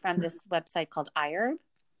buy it from this website called iHerb.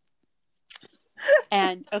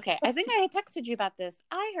 And okay, I think I had texted you about this.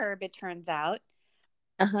 iHerb, it turns out,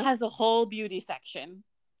 Uh-huh. has a whole beauty section,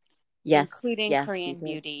 Yes, including yes, you Korean did.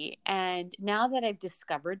 beauty. And now that I've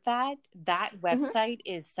discovered that, that Hmm. website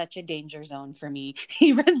is such a danger zone for me,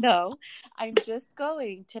 even though I'm just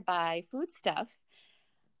going to buy food stuff.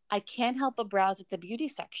 I can't help but browse at the beauty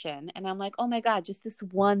section and I'm like, oh my God, just this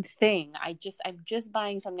one thing. I'm just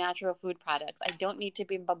buying some natural food products. I don't need to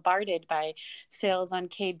be bombarded by sales on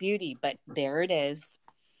K beauty, but there it is.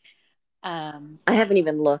 I haven't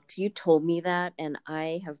even looked. You told me that, and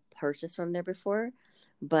I have purchased from there before,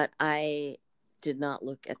 but I did not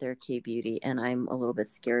look at their K Beauty, and I'm a little bit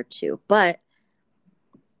scared too. But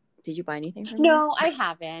did you buy anything from there? No, I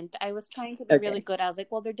haven't. I was trying to be really Okay. good. I was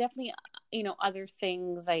like, well, there are definitely, other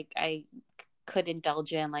things like I could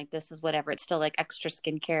indulge in, like this is whatever. It's still like extra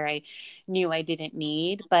skincare I knew I didn't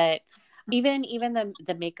need, but even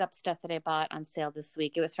the makeup stuff that I bought on sale this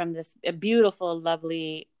week, it was from this a beautiful,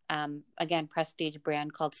 lovely, again, prestige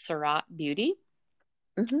brand called Surat Beauty.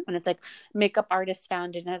 Hmm. And it's like makeup artist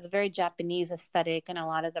founded and has a very Japanese aesthetic. And a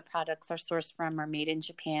lot of the products are sourced from or made in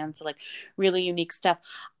Japan. So like really unique stuff.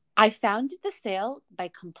 I found the sale by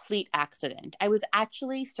complete accident. I was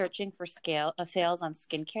actually searching for sales on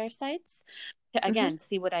skincare sites to Hmm. again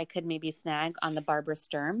see what I could maybe snag on the Barbara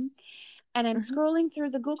Sturm. And I'm Hmm. scrolling through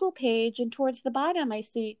the Google page, and towards the bottom, I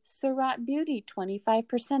see Surat Beauty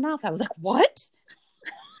 25% off. I was like, what?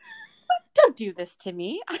 Don't do this to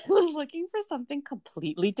me. I was looking for something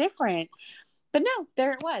completely different. But no,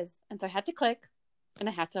 there it was. And so I had to click and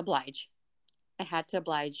I had to oblige. I had to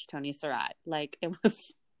oblige Tony Surratt. Like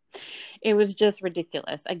it was just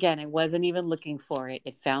ridiculous. Again, I wasn't even looking for it.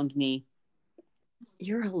 It found me.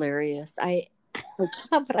 You're hilarious.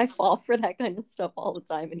 But I fall for that kind of stuff all the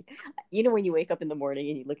time. And you know, when you wake up in the morning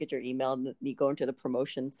and you look at your email and you go into the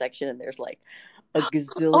promotion section and there's like a Oh my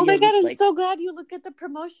gazillion, God, I'm like, so glad you look at the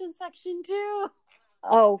promotion section too.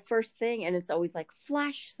 oh, first thing, and it's always like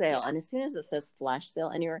flash sale. Yeah, And as soon as it says flash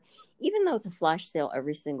sale anywhere, even though it's a flash sale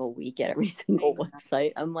every single week at every I single know.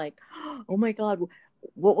 website, I'm like, oh my God,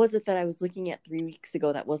 what was it that I was looking at 3 weeks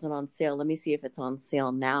ago that wasn't on sale? Let me see if it's on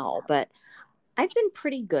sale now. But I've been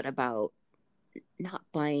pretty good about not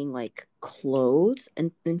buying like clothes.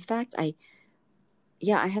 And in fact, I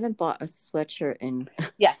haven't bought a sweatshirt in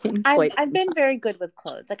Yes, in I've quite I've some been time. very good with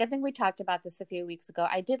clothes. Like I think we talked about this a few weeks ago.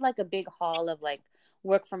 I did like a big haul of like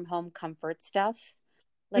work from home comfort stuff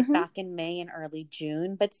like Hmm. back in May and early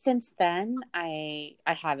June, but since then I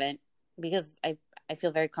haven't because I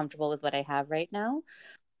feel very comfortable with what I have right now.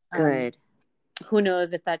 Um Good. who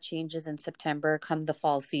knows if that changes in September come the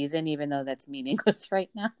fall season, even though that's meaningless right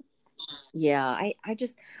now. Yeah, I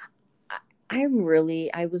just I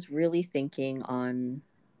was really thinking on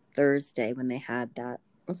Thursday when they had that,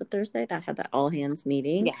 was it Thursday that had that all hands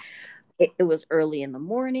meeting? Yeah. It was early in the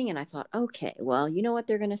morning, and I thought, okay, well, you know what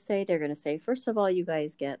they're going to say? They're going to say, first of all, you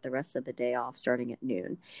guys get the rest of the day off starting at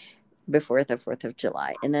noon before the 4th of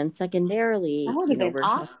July. And then That secondarily, would have been we're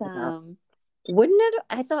talking about, awesome. wouldn't it?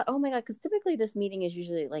 I thought, oh my God, because typically this meeting is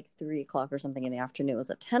usually like 3 o'clock or something in the afternoon. It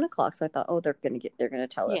was at 10 o'clock. So I thought, oh, they're going to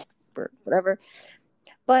tell Yeah. us for whatever.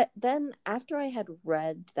 But then after I had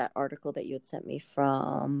read that article that you had sent me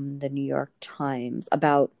from the New York Times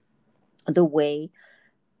about the way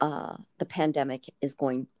the pandemic is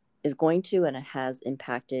going to, and it has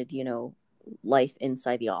impacted, life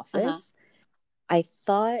inside the Uh-huh. office, I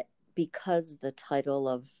thought, because the title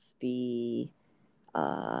of the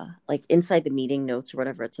like inside the meeting notes or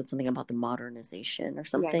whatever, it said something about the modernization or Yeah.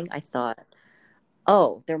 something. I thought,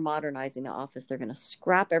 oh, they're modernizing the office. They're going to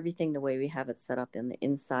scrap everything the way we have it set up in the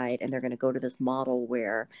inside, and they're going to go to this model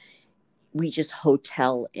where we just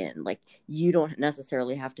hotel in. Like, you don't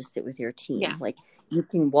necessarily have to sit with your Yeah. team. Like, you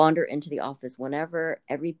can wander into the office whenever.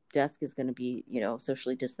 Every desk is going to be,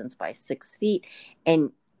 socially distanced by 6 feet,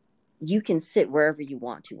 and you can sit wherever you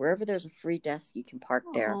want to. Wherever there's a free desk, you can park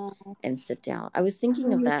there Oh, and sit down. I was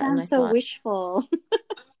thinking of you that, and sound I so thought, wishful.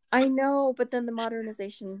 I know, but then the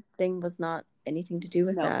modernization thing was not anything to do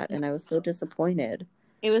with No. that, and I was so disappointed.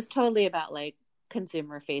 It was totally about like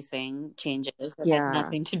consumer facing changes that had Yeah,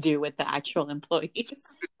 nothing to do with the actual employees.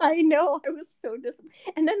 I know. I was so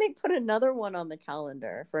disappointed. And then they put another one on the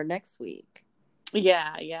calendar for next week.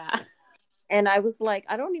 Yeah, yeah. And I was like,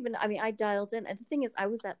 I mean, I dialed in. And the thing is, I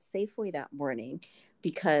was at Safeway that morning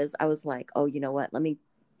because I was like, oh, you know what? Let me,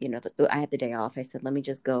 I had the day off. I said, let me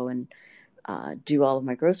just go and do all of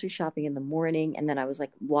my grocery shopping in the morning. And then I was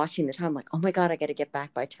like watching the time, like, oh my God, I got to get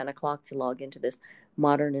back by 10 o'clock to log into this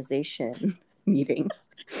modernization meeting.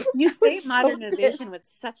 You I say was so modernization pissed. with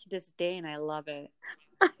such disdain. I love it.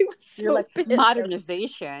 I was You're so like, pissed.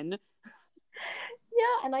 modernization.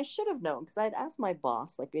 Yeah, and I should have known because I'd asked my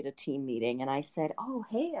boss, like we had a team meeting, and I said, "Oh,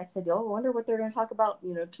 hey," I said, "Oh, I wonder what they're going to talk about,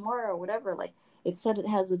 tomorrow or whatever." Like it said it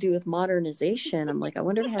has to do with modernization. I'm like, I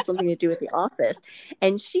wonder if it has something to do with the office.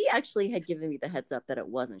 And she actually had given me the heads up that it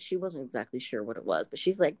wasn't. She wasn't exactly sure what it was, but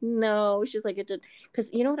she's like, no, she's like, it did. Because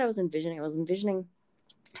you know what I was envisioning? I was envisioning.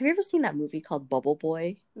 Have you ever seen that movie called Bubble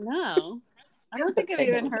Boy? No, I don't think I've Okay,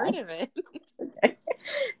 even heard of it.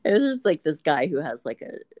 it was just like this guy who has like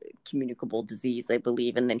a communicable disease, I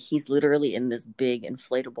believe, and then he's literally in this big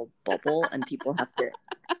inflatable bubble, and people have to.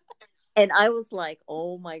 And I was like,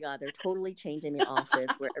 oh my God, they're totally changing the office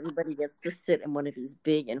where everybody gets to sit in one of these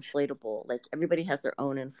big inflatable, like everybody has their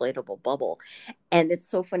own inflatable bubble. And it's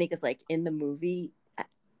so funny because, like, in the movie,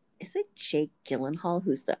 is it Jake Gyllenhaal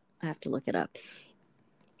who's I have to look it up.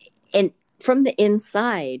 And from the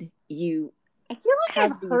inside, you I feel like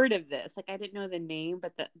have I've heard of this. Like I didn't know the name,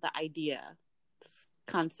 but the idea,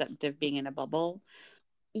 concept of being in a bubble.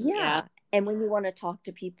 Yeah. And when you want to talk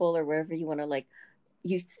to people or wherever you want to, like,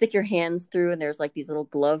 you stick your hands through and there's like these little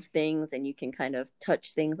glove things and you can kind of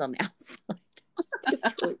touch things on the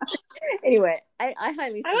outside. Really... Anyway, I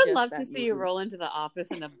highly suggest I would love to see movie. you roll into the office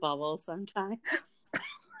in a bubble sometime.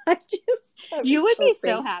 I you would be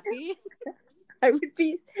so happy. I would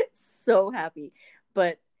be so happy,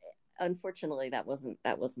 but unfortunately that wasn't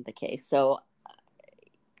the case. So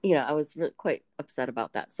I was really quite upset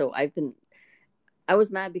about that. So I was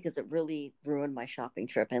mad because it really ruined my shopping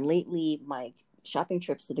trip. And lately my shopping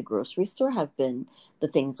trips to the grocery store have been the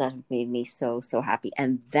things that have made me so happy.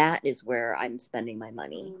 And that is where I'm spending my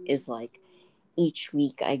money, is like each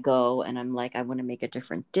week I go and I'm like, I want to make a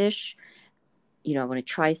different dish. I want to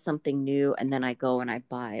try something new. And then I go and I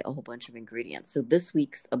buy a whole bunch of ingredients. So this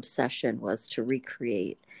week's obsession was to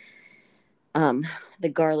recreate the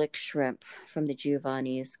garlic shrimp from the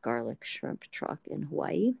Giovanni's garlic shrimp truck in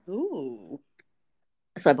Hawaii. Ooh.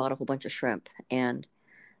 So I bought a whole bunch of shrimp and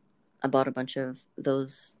I bought a bunch of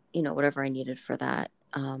those, whatever I needed for that.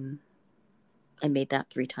 I made that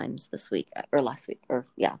 3 times this week or last week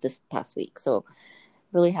this past week. So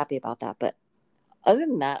really happy about that. But other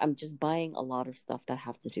than that, I'm just buying a lot of stuff that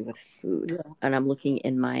have to do with food. Yeah. And I'm looking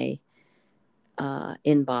in my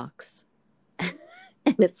inbox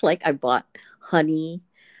and it's like I bought honey.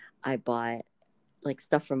 I bought like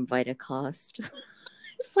stuff from Vitacost.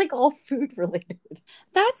 It's like all food related.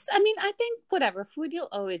 I think whatever food you'll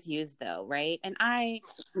always use though, right? And I'm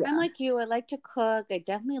like you, I like to cook. I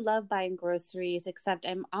definitely love buying groceries, except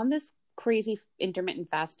I'm on this crazy intermittent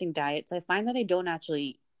fasting diet. So I find that I don't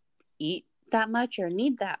actually eat that much or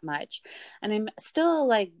need that much. And I'm still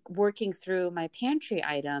like working through my pantry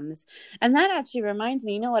items. And that actually reminds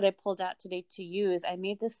me, you know what I pulled out today to use? I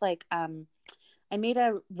made this I made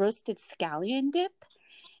a roasted scallion dip.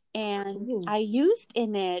 And I used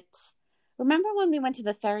in it, remember when we went to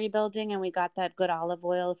the Ferry Building and we got that good olive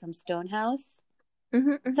oil from Stonehouse?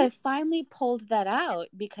 Mm-hmm. So I finally pulled that out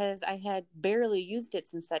because I had barely used it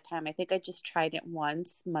since that time. I think I just tried it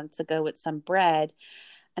once months ago with some bread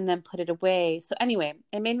and then put it away. So anyway,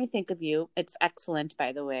 it made me think of you. It's excellent,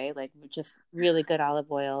 by the way, like just really good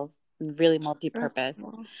olive oil, really multi-purpose.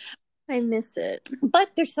 I miss it. But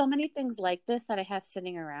there's so many things like this that I have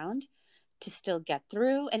sitting around to still get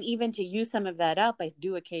through. And even to use some of that up, I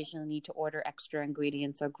do occasionally need to order extra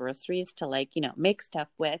ingredients or groceries to make stuff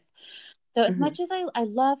with. So as much as I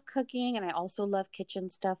love cooking and I also love kitchen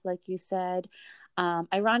stuff, like you said,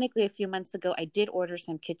 ironically, a few months ago, I did order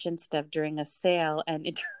some kitchen stuff during a sale and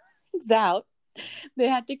it turns out they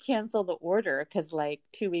had to cancel the order because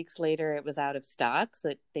 2 weeks later it was out of stock.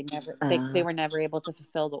 So they were never able to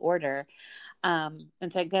fulfill the order. And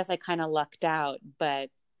so I guess I kind of lucked out, but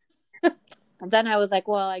then I was like,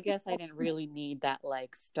 well, I guess I didn't really need that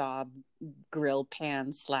Staub grill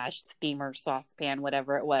pan / steamer saucepan,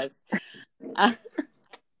 whatever it was.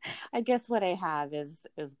 I guess what I have is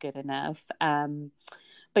good enough.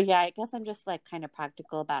 But yeah, I guess I'm just kind of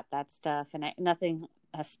practical about that stuff, and nothing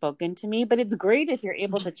has spoken to me. But it's great if you're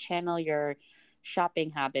able to channel your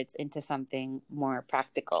shopping habits into something more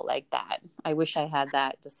practical like that. I wish I had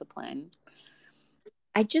that discipline.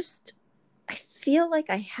 I feel like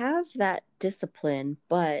I have that discipline,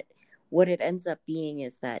 but what it ends up being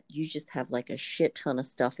is that you just have a shit ton of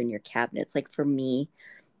stuff in your cabinets. Like for me,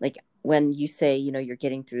 when you say, you're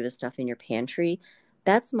getting through the stuff in your pantry,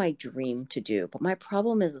 that's my dream to do. But my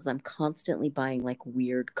problem is I'm constantly buying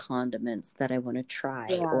weird condiments that I want to try,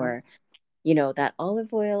 or, that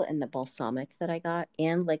olive oil and the balsamic that I got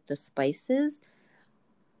and the spices.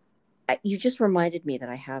 You just reminded me that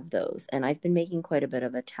I have those, and I've been making quite a bit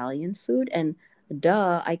of Italian food, and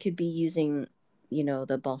I could be using,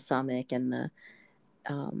 the balsamic and the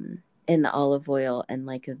in the olive oil and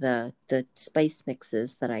like the spice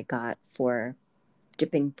mixes that I got for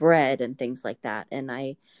dipping bread and things like that, and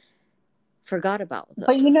I forgot about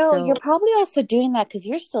But those. you're So, probably also doing that because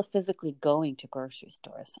you're still physically going to grocery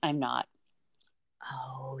stores. I'm not.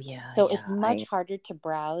 oh yeah, So it's yeah, much harder to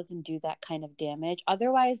browse and do that kind of damage.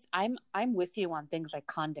 Otherwise, I'm with you on things like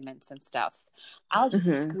condiments and stuff. I'll just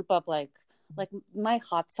mm-hmm. scoop up like my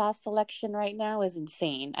hot sauce selection right now is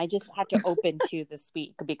insane. I just had to open two this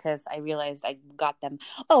week because I realized I got them.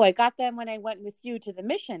 Oh, I got them when I went with you to the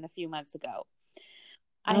mission a few months ago.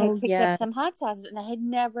 I Oh had picked up yes. some hot sauces and I had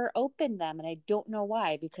never opened them, and I don't know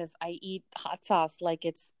why, because I eat hot sauce like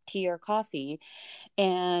it's tea or coffee.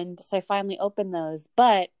 And so I finally opened those,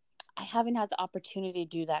 but I haven't had the opportunity to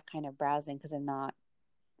do that kind of browsing because I'm not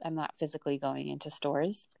physically going into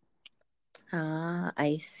stores. Ah,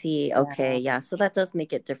 I see. Okay, Yeah. yeah. So that does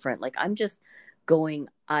make it different. Like I'm just going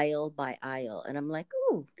aisle by aisle and I'm like,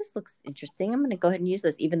 "Oh, this looks interesting. I'm going to go ahead and use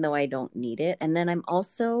this even though I don't need it." And then I'm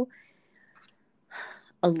also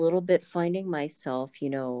a little bit finding myself,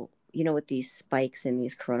 with these spikes in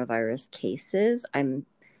these coronavirus cases, I'm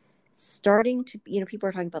starting to, people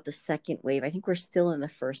are talking about the second wave. I think we're still in the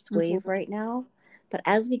first wave Mm-hmm. right now. But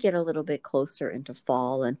as we get a little bit closer into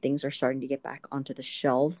fall and things are starting to get back onto the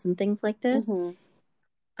shelves and things like this, Mm-hmm.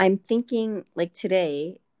 I'm thinking like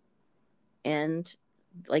today and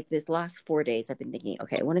like this last 4 days, I've been thinking,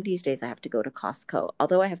 okay, one of these days I have to go to Costco.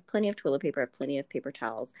 Although I have plenty of toilet paper, I have plenty of paper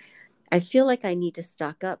towels. I feel like I need to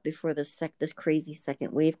stock up before this crazy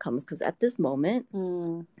second wave comes because at this moment,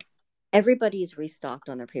 Mm. everybody's restocked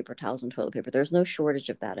on their paper towels and toilet paper. There's no shortage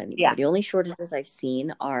of that anymore. Yeah. The only shortages I've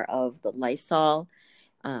seen are of the Lysol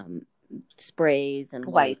um, sprays and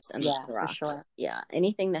wipes Wipes. and the Yeah, for Clorox. sure. Yeah,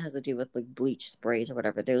 anything that has to do with like bleach sprays or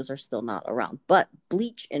whatever, those are still not around. But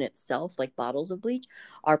bleach in itself, like bottles of bleach,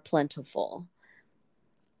 are plentiful.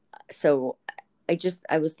 So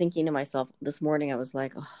I was thinking to myself this morning, I was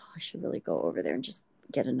like, oh, I should really go over there and just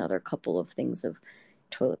get another couple of things of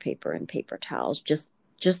toilet paper and paper towels, just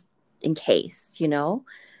in case,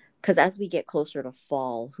 because as we get closer to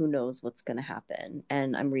fall, who knows what's going to happen.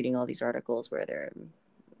 And I'm reading all these articles where their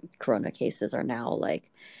corona cases are now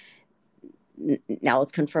like now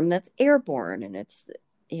it's confirmed that's airborne and it's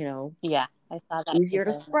Yeah, I saw that easier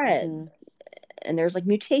to today. spread, Mm-hmm. and there's like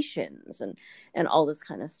mutations and all this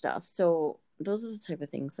kind of stuff. So those are the type of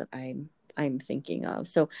things that I'm thinking of.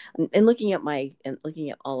 So and looking at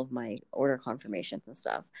all of my order confirmations and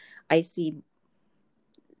stuff, I see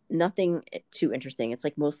nothing too interesting. It's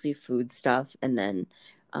like mostly food stuff. And then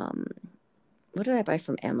what did I buy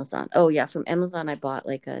from Amazon? Oh yeah, from Amazon I bought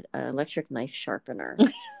like a electric knife sharpener.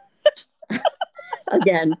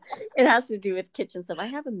 Again, it has to do with kitchen stuff. I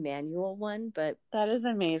have a manual one, but That is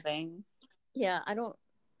amazing. yeah,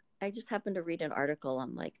 I just happened to read an article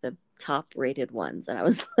on like the top rated ones, and I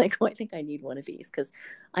was like, oh, I think I need one of these because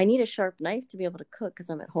I need a sharp knife to be able to cook because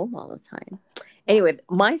I'm at home all the time. Anyway,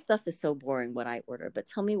 my stuff is so boring what I order, but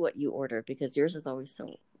tell me what you order because yours is always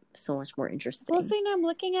so much more Well, interesting. so I'm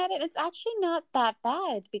looking at it. It's actually not that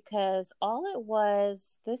bad because all it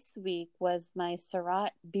was this week was my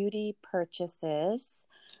Surratt beauty purchases.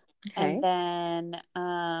 And Okay. then,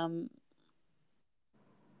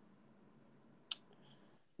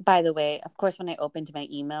 by the way, of course, when I opened my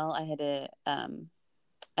email, I had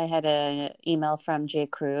a email from J.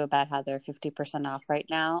 Crew about how they're 50% off right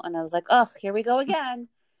now, and I was like, oh, here we go again.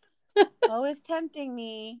 Always tempting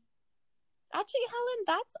me. Actually, Helen,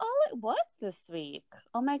 that's all it was this week.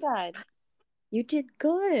 Oh my God. You did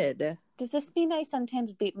good. Does this mean I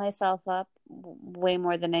sometimes beat myself up way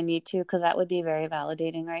more than I need to? Because that would be very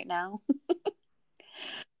validating right now.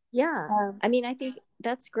 Yeah. Um, I mean, I think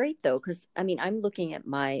that's great though, because I mean, I'm looking at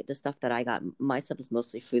the stuff that I got. My stuff is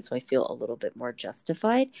mostly food, so I feel a little bit more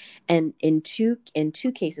justified. And in two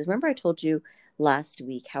cases, remember I told you last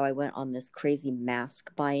week how I went on this crazy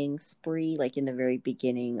mask buying spree, like in the very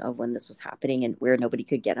beginning of when this was happening, and where nobody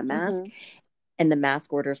could get a mask, mhm. and the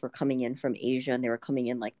mask orders were coming in from Asia, and they were coming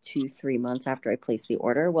in like 2-3 months after I placed the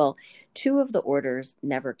order. Well, two of the orders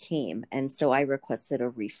never came, and so I requested a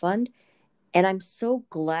refund, and I'm so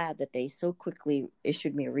glad that they so quickly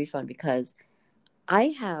issued me a refund because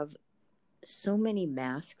I have so many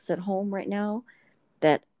masks at home right now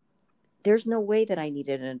that there's no way that I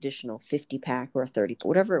needed an additional 50 pack or a 30,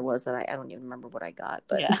 whatever it was that I don't even remember what I got,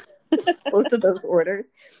 but Yeah. both of those orders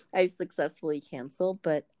I've successfully canceled.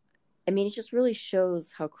 But I mean, it just really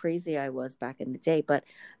shows how crazy I was back in the day. But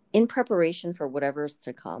in preparation for whatever's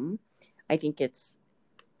to come, I think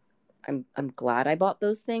I'm glad I bought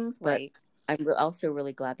those things, but Right. I'm also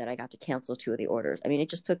really glad that I got to cancel two of the orders. I mean, it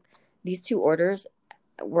just took these two orders.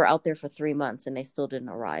 were out there for 3 months and they still didn't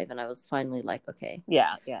arrive. And I was finally like, okay,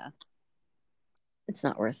 Yeah. it's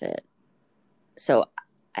not worth it. So,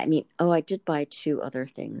 I mean, I did buy 2 other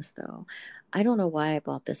things though. I don't know why I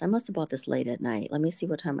bought this. I must have bought this late at night. Let me see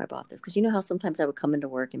what time I bought this. Because you know how sometimes I would come into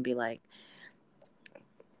work and be like,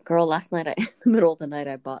 girl, last night, in the middle of the night,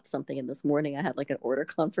 I bought something. And this morning I had like an order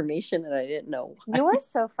confirmation and I didn't know why. You are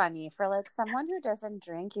so funny. For like someone who doesn't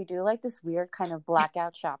drink, you do like this weird kind of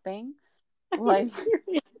blackout shopping. Like,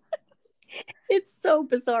 it's so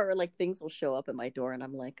bizarre. Like things will show up at my door and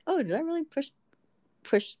I'm like, oh, did I really push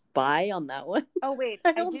buy on that one? oh wait,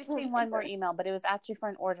 I do see one more email, but it was actually for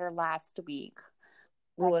an order last week.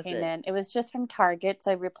 What was came it? in. It was just from Target,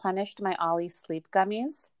 so I replenished my Ollie sleep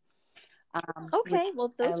gummies. Okay,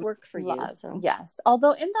 well those work for you. So yes,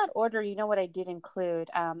 although in that order, you know what I did include?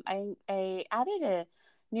 I added a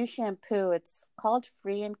new shampoo. It's called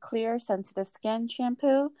Free and Clear Sensitive Skin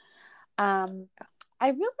Shampoo. I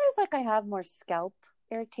realized like I have more scalp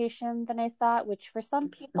irritation than I thought, which for some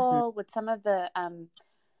people with some of the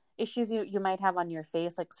issues you might have on your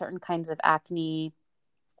face, like certain kinds of acne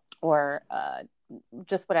or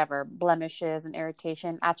just whatever blemishes and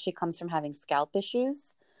irritation, actually comes from having scalp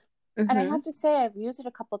issues. And I have to say, I've used it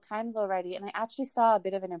a couple times already, and I actually saw a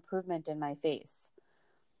bit of an improvement in my face.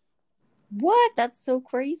 What? That's so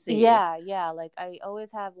crazy. Yeah. Like I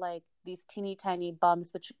always have like these teeny tiny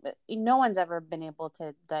bumps, which no one's ever been able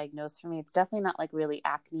to diagnose for me. It's definitely not like really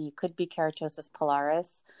acne. It could be keratosis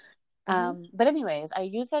pilaris. But anyways, I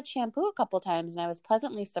used that shampoo a couple times and I was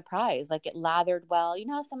pleasantly surprised. Like it lathered well. You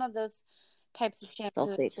know how some of those types of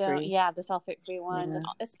shampoos Sulfate-free. yeah, the sulfate-free ones, and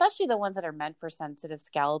especially the ones that are meant for sensitive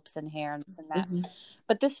scalps and hair and this and that.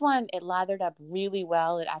 But this one, it lathered up really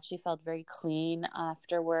well. It actually felt very clean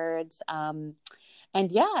afterwards. And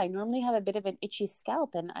yeah, I normally have a bit of an itchy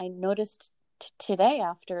scalp, and I noticed today,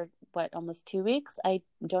 after almost 2 weeks, I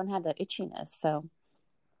don't have that itchiness. So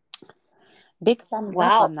big thumbs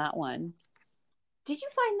up on that one. Did you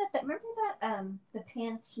find that remember that the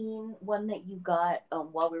Pantene one that you got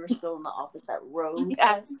while we were still in the office, that rose?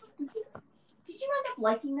 Yes. Did you end up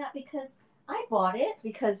liking that? Because I bought it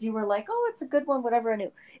because you were like, oh, it's a good one, whatever.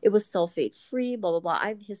 And it was sulfate free, blah, blah, blah.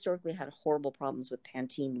 I've historically had horrible problems with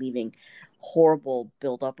Pantene leaving horrible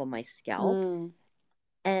buildup on my scalp.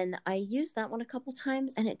 And I used that one a couple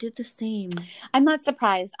times and it did the same. I'm not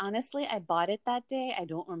surprised. Honestly, I bought it that day. I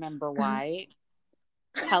don't remember why.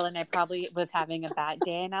 Helen, I probably was having a bad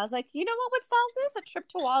day and I was like, you know what would solve this? A trip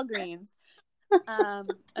to Walgreens.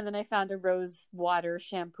 And then I found a rose water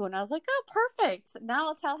shampoo and I was like, oh, perfect. Now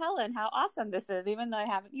I'll tell Helen how awesome this is, even though I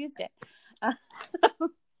haven't used it. Oh my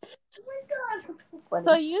God.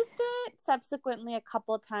 So I used it subsequently a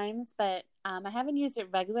couple times, but I haven't used it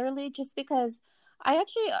regularly just because I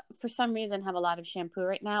actually, for some reason, have a lot of shampoo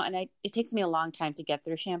right now. And it takes me a long time to get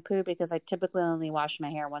through shampoo because I typically only wash my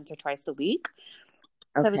hair once or twice a week.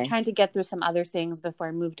 So I was trying to get through some other things before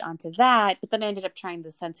I moved on to that. But then I ended up trying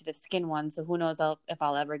the sensitive skin one. So who knows if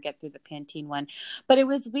I'll ever get through the Pantene one. But it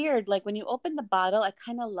was weird. Like when you open the bottle, I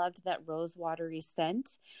kind of loved that rose watery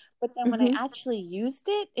scent. But then when I actually used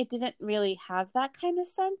it, it didn't really have that kind of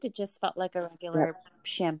scent. It just felt like a regular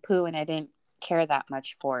shampoo and I didn't care that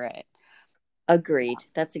much for it. Agreed.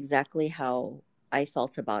 That's exactly how I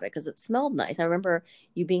felt about it because it smelled nice. I remember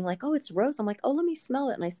you being like, oh, it's rose. I'm like, oh, let me smell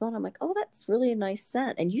it. And I smelled it. I'm like, oh, that's really a nice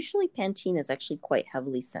scent. And usually Pantene is actually quite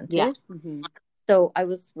heavily scented. Yeah. So I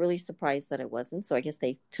was really surprised that it wasn't. So I guess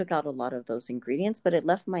they took out a lot of those ingredients, but it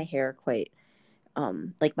left my hair quite,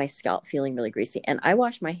 like my scalp feeling really greasy. And I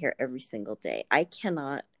wash my hair every single day. I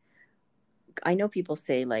know people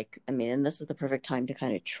say like, I mean, and this is the perfect time to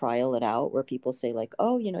kind of trial it out where people say like,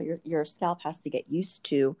 oh, your scalp has to get used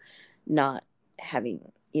to not having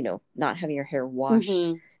your hair washed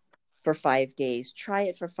for 5 days. Try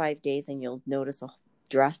it for 5 days and you'll notice a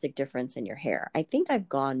drastic difference in your hair. I think I've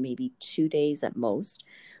gone maybe 2 days at most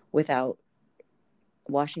without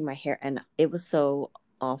washing my hair. And it was so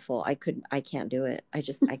awful. I can't do it. I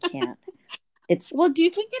can't. Well, do you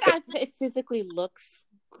think it physically looks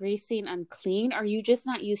greasy and unclean? Or are you just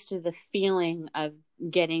not used to the feeling of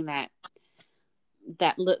getting that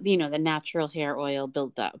the natural hair oil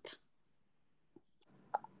built up?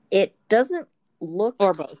 It doesn't look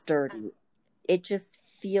or both dirty. It just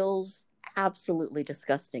feels absolutely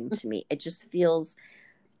disgusting to me. It feels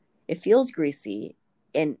greasy,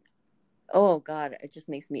 and oh God, it just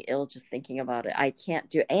makes me ill just thinking about it. I can't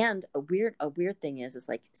do it. And a weird thing is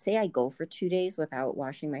like, say I go for 2 days without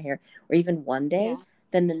washing my hair, or even 1 day,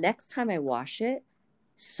 then the next time I wash it,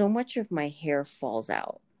 so much of my hair falls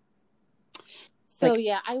out. So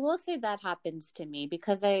yeah, I will say that happens to me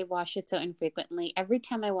because I wash it so infrequently. Every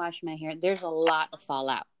time I wash my hair, there's a lot of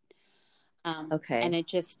fallout. And it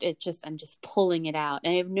just, I'm just pulling it out.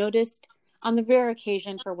 And I've noticed on the rare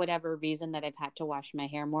occasion, for whatever reason, that I've had to wash my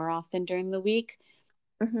hair more often during the week,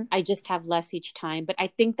 I just have less each time. But I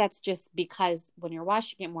think that's just because when you're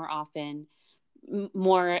washing it more often,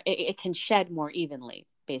 it can shed more evenly,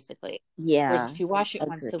 basically. Whereas if you wash it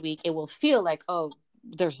once a week, it will feel like, oh,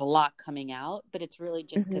 there's a lot coming out, but it's really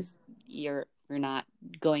just because you're not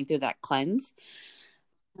going through that cleanse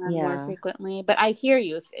more frequently. But I hear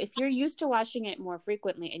you. If you're used to washing it more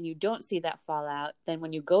frequently and you don't see that fallout, then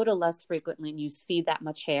when you go to less frequently and you see that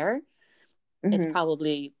much hair, it's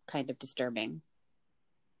probably kind of disturbing.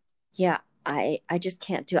 Yeah, I just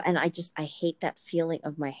can't do it. And I hate that feeling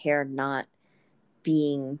of my hair not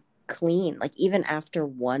being clean. Like even after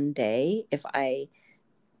one day, if I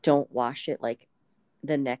don't wash it, like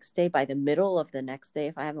the next day, by the middle of the next day,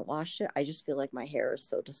 if I haven't washed it, I just feel like my hair is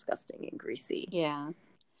so disgusting and greasy. Yeah.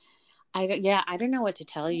 I don't know what to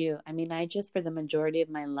tell you. I mean, I just, for the majority of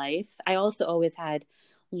my life, I also always had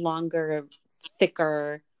longer,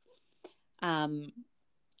 thicker, frizzier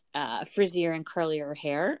and curlier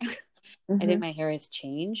hair. I think my hair has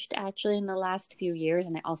changed actually in the last few years,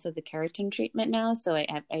 and I also have the keratin treatment now, so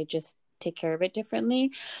I just take care of it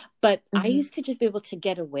differently. But I used to just be able to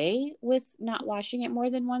get away with not washing it more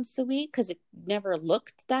than once a week because it never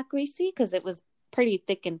looked that greasy because it was pretty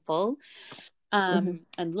thick and full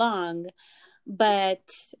and long.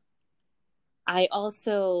 But I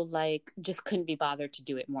also just couldn't be bothered to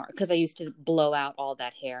do it more because I used to blow out all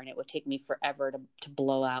that hair, and it would take me forever to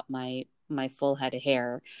blow out my full head of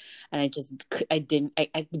hair. And I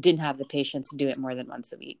didn't have the patience to do it more than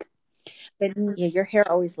once a week. But yeah, your hair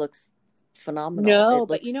always looks phenomenal. No,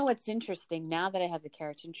 but you know what's interesting? Now that I have the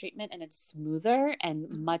keratin treatment and it's smoother and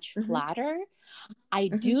much flatter, I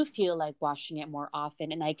do feel like washing it more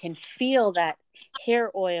often, and I can feel that hair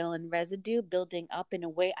oil and residue building up in a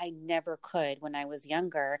way I never could when I was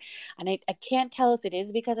younger. And I can't tell if it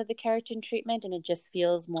is because of the keratin treatment and it just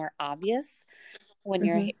feels more obvious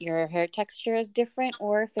when your hair texture is different,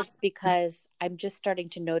 or if it's because I'm just starting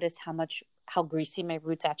to notice how greasy my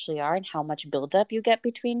roots actually are and how much buildup you get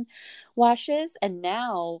between washes. And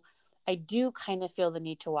now I do kind of feel the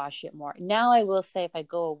need to wash it more. Now I will say if I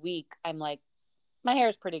go a week, I'm like, my hair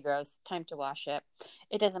is pretty gross. Time to wash it.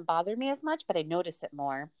 It doesn't bother me as much, but I notice it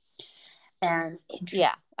more. And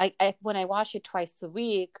yeah, I when I wash it twice a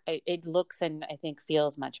week, it looks and I think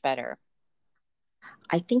feels much better.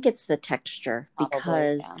 I think it's the texture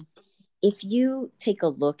because if you take a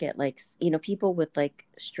look at people with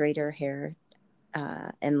straighter hair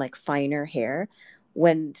and finer hair,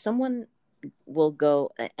 when someone will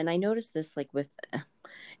go, and I noticed this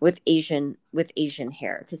with Asian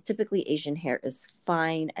hair, because typically Asian hair is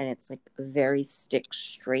fine and it's very stick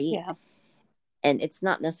straight. Yeah. And it's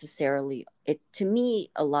not necessarily to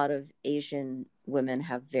me, a lot of Asian women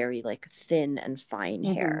have very thin and fine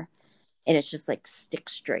hair. And it's just stick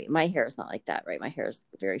straight. My hair is not like that, right? My hair is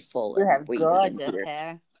very full and wavy. Gorgeous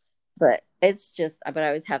hair. But it's just, but I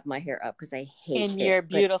always have my hair up because I hate in your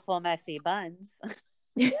beautiful messy buns.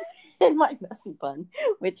 In my messy bun,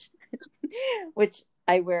 which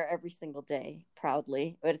I wear every single day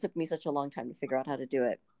proudly. But it took me such a long time to figure out how to do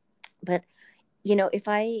it. But if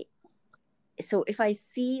I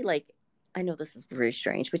see I know this is very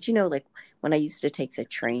strange, but when I used to take the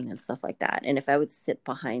train and stuff like that, and if I would sit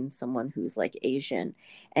behind someone who's Asian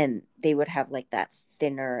and they would have that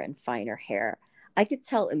thinner and finer hair, I could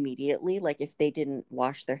tell immediately if they didn't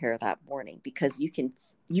wash their hair that morning, because you can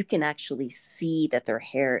actually see that their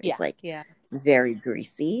hair is very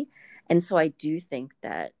greasy. And so I do think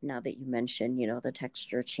that now that you mentioned, the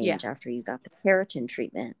texture change after you got the keratin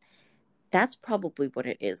treatment, that's probably what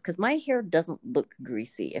it is, because my hair doesn't look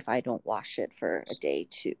greasy if I don't wash it for a day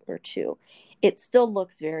or two. It still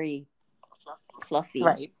looks very fluffy.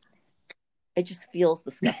 Right. It just feels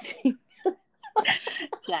disgusting.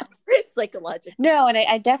 Yeah. It's psychological. No, and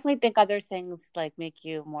I definitely think other things make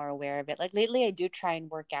you more aware of it. Lately I do try and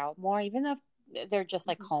work out more, even though they're just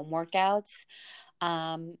home workouts.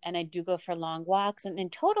 And I do go for long walks, and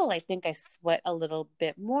in total, I think I sweat a little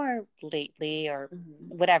bit more lately, or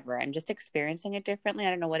whatever. I'm just experiencing it differently.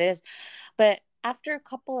 I don't know what it is, but after a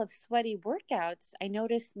couple of sweaty workouts, I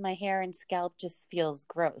notice my hair and scalp just feels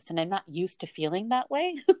gross, and I'm not used to feeling that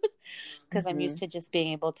way because I'm used to just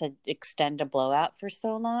being able to extend a blowout for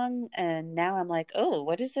so long. And now I'm like, oh,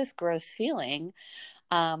 what is this gross feeling?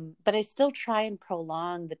 But I still try and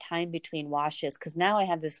prolong the time between washes, because now I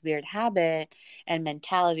have this weird habit and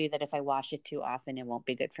mentality that if I wash it too often, it won't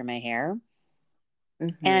be good for my hair.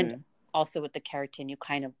 And also with the keratin, you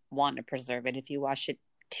kind of want to preserve it. If you wash it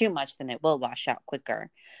too much, then it will wash out quicker.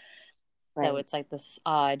 So Right. it's like this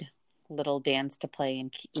odd little dance to play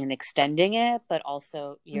in extending it, but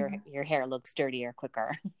also your hair looks dirtier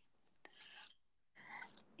quicker.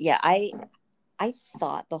 Yeah, I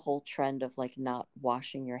thought the whole trend of like not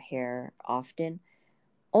washing your hair often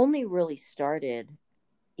only really started,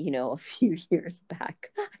 a few years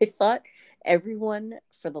back. I thought everyone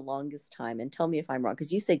for the longest time, and tell me if I'm wrong,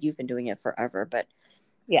 because you said you've been doing it forever, but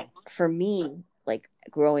Yeah. for me, like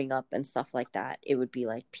growing up and stuff like that, it would be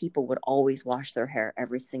like people would always wash their hair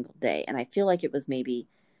every single day. And I feel like it was maybe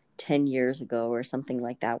 10 years ago or something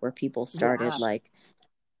like that where people started Yeah. like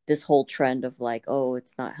this whole trend of like, oh,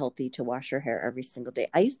 it's not healthy to wash your hair every single day.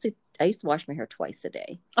 I used to wash my hair twice a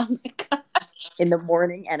day, Oh my God. in the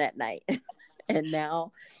morning and at night. And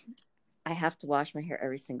now I have to wash my hair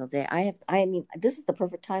every single day. I mean, this is the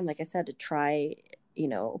perfect time, like I said, to try, you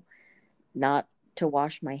know, not to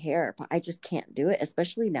wash my hair, but I just can't do it,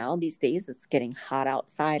 especially now these days it's getting hot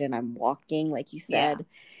outside and I'm walking, like you Yeah. said.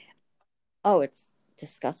 Oh, it's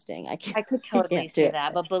disgusting. I can't I could I totally can't do see it.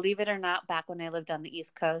 that. But believe it or not, back when I lived on the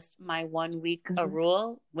East Coast, my 1 week a Mhm.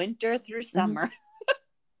 rule, winter through Mhm. summer.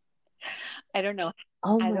 I don't know.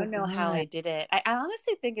 Oh I my don't know how God. I did it. I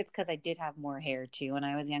honestly think it's because I did have more hair too when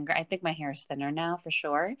I was younger. I think my hair is thinner now for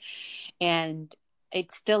sure. And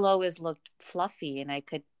it still always looked fluffy, and I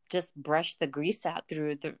could just brush the grease out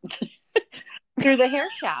through the through the hair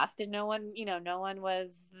shaft, and no one was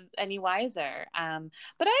any wiser.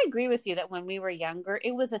 But I agree with you that when we were younger,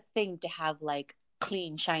 it was a thing to have like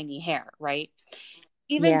clean, shiny hair, right?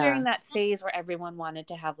 Even during Yeah. that phase where everyone wanted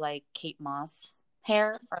to have like Kate Moss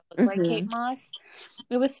hair or look like Kate Hmm. Moss,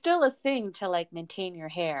 it was still a thing to like maintain your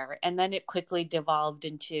hair. And then it quickly devolved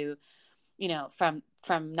into, from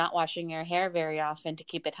not washing your hair very often to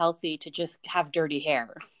keep it healthy to just have dirty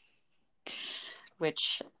hair,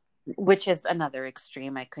 which which is another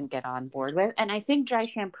extreme I couldn't get on board with. And I think dry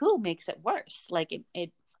shampoo makes it worse. Like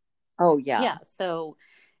it Oh yeah. yeah, so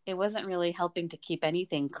it wasn't really helping to keep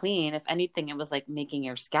anything clean. If anything, it was like making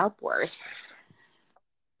your scalp worse.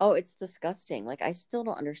 Oh, it's disgusting. Like I still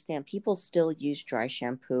don't understand. People still use dry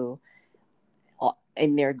shampoo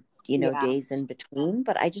in their, Yeah. days in between,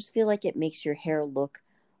 but I just feel like it makes your hair look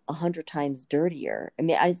 100 times dirtier. I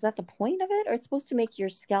mean, is that the point of it, or it's supposed to make your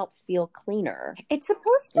scalp feel cleaner It's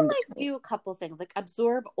supposed to in like between? do a couple things, like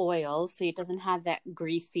absorb oil so it doesn't have that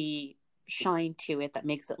greasy shine to it that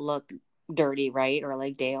makes it look dirty, right? Or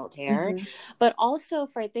like day old hair. Hmm. But also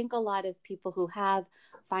for I think a lot of people who have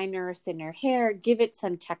finer, thinner hair, give it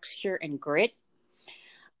some texture and grit.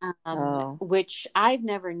 Oh. Which I've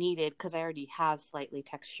never needed because I already have slightly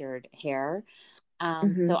textured hair. So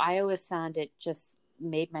Hmm. I always found it just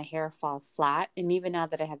made my hair fall flat. And even now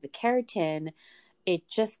that I have the keratin, it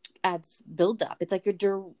just adds buildup. It's like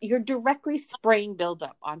you're directly spraying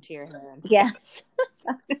buildup onto your hair and scalp. Yes,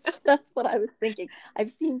 that's what I was thinking. I've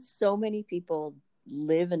seen so many people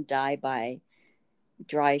live and die by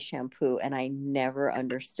dry shampoo, and I never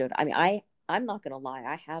understood. I mean, I'm not gonna lie,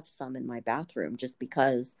 I have some in my bathroom just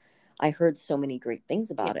because I heard so many great things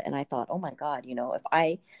Yeah. about it, and I thought, oh my God, if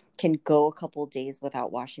I can go a couple days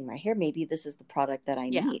without washing my hair, maybe this is the product that I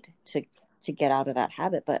Yeah. need to get out of that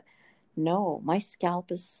habit. But no, my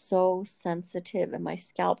scalp is so sensitive and my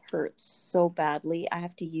scalp hurts so badly. I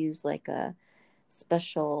have to use like a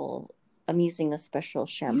special, I'm using a special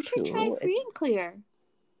You should try shampoo. free and clear.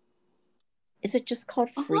 Is it just called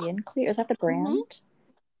Uh-huh. Free and Clear? Is that the Mm-hmm. brand?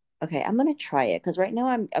 Okay, I'm gonna try it because right now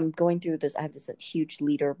I'm going through this. I have this huge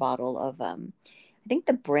liter bottle of I think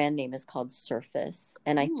the brand name is called Surface,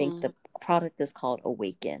 and I think Mm. the product is called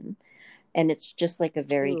Awaken, and it's just like Ooh,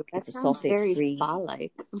 that it's a sounds sulfate very free.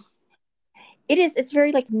 spa-like. It is. It's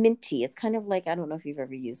very like minty. It's kind of like, I don't know if you've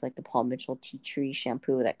ever used like the Paul Mitchell Tea Tree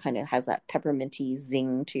shampoo that kind of has that pepperminty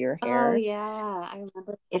zing to your Oh hair. yeah, I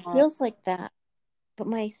remember It that. feels like that, but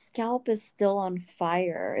my scalp is still on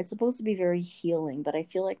fire. It's supposed to be very healing, but I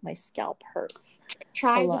feel like my scalp hurts a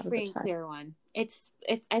Try the lot of the free and time. clear one. It's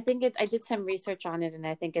I think it's I did some research on it and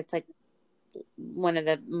I think it's like one of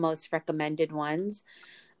the most recommended ones.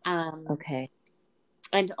 Um Okay.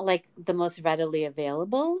 and like the most readily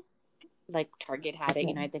available. Like Target had it,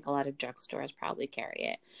 Okay. I think a lot of drugstores probably carry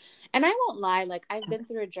it. And I won't lie, like I've been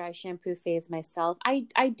through a dry shampoo phase myself.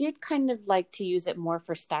 I did kind of like to use it more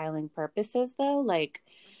for styling purposes though. Like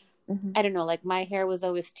Hmm. I don't know, like my hair was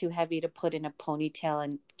always too heavy to put in a ponytail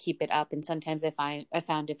and keep it up. And sometimes I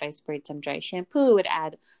found if I sprayed some dry shampoo, it would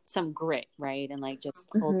add some grit, right? And like just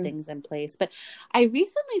hold Hmm. things in place. But I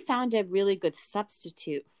recently found a really good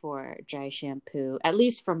substitute for dry shampoo, at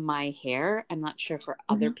least for my hair. I'm not sure for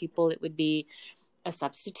other Hmm. people it would be a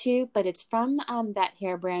substitute, but it's from that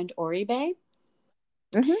hair brand Oribe.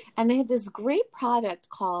 Mm-hmm. And they have this great product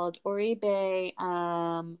called Oribe,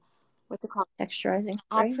 what's it called? Texturizing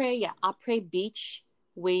spray. Après Beach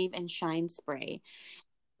Wave and Shine Spray.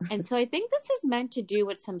 And so I think this is meant to do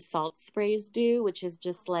what some salt sprays do, which is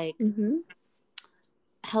just like Mm-hmm.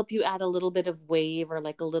 help you add a little bit of wave or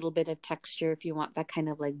like a little bit of texture if you want that kind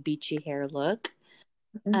of like beachy hair look.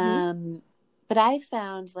 Mm-hmm. But I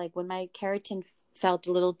found like when my keratin felt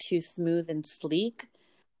a little too smooth and sleek,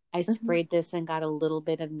 I Mm-hmm. sprayed this and got a little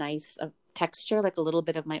bit of nice texture, like a little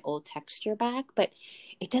bit of my old texture back, but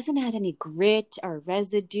it doesn't add any grit or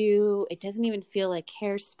residue. It doesn't even feel like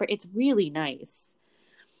hairspray. It's really nice.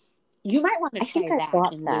 You might want to I think try I that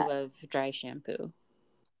bought in lieu that. of dry shampoo.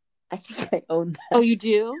 I think I own Oh, that. you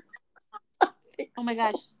do? I think Oh my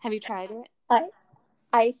gosh. so. Have you tried it?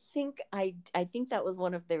 I I think that was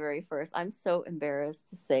one of the very first. I'm so embarrassed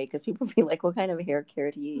to say because people be like, "What kind of hair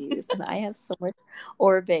care do you use?" And I have so much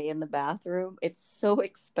Oribe in the bathroom. It's so I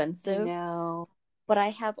expensive, know. but I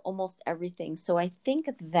have almost everything. So I think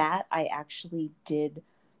that I actually did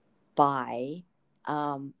buy,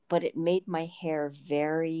 but it made my hair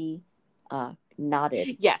very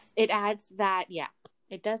knotted. Yes, it adds that. Yeah,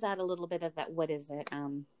 it does add a little bit of that. What is it?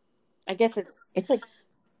 I guess it's It's like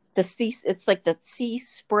it's like the sea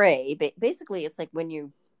spray. Basically, it's like when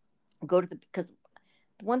you go to the, because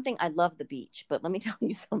one thing, I love the beach, but let me tell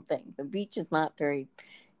you something. The beach is not very,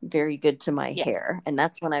 very good to my yeah, hair. And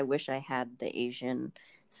that's when I wish I had the Asian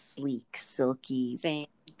sleek, silky, same.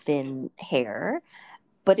 thin hair.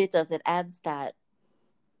 But it adds that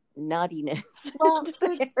knottiness Well, to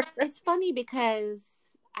so the hair. it's funny because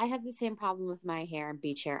I have the same problem with my hair and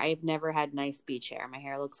beach hair. I've never had nice beach hair. My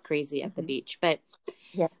hair looks crazy at the Mm-hmm. beach, but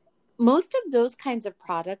Yeah. most of those kinds of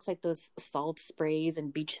products, like those salt sprays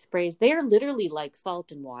and beach sprays, they are literally like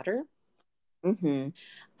salt and water. Mm-hmm.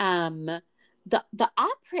 Um, the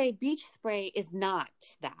Après beach spray is not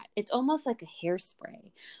that. It's almost like a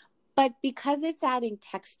hairspray. But because it's adding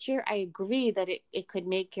texture, I agree that it could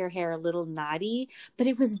make your hair a little knotty, but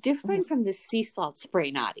it was Mm-hmm. different from the sea salt spray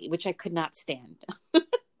knotty, which I could not stand.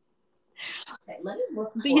 Okay, let me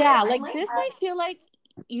look But for it. yeah, I like might this, have. I feel like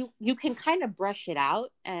you can kind of brush it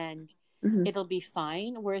out and Mm-hmm. it'll be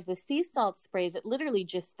fine. Whereas the sea salt sprays, it literally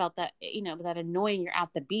just felt that, it was that annoying. You're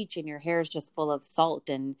at the beach and your hair is just full of salt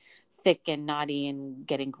and thick and knotty and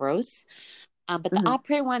getting gross. But the Mm-hmm.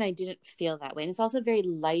 Après one, I didn't feel that way. And it's also very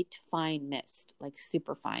light, fine mist, like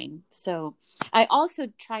super fine. So I also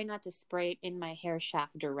try not to spray it in my hair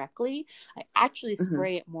shaft directly. I actually Mm-hmm.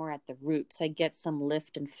 spray it more at the roots. I get some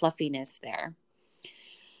lift and fluffiness there.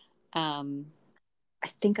 Um, I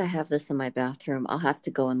think I have this in my bathroom. I'll have to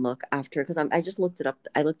go and look after because I just looked it up.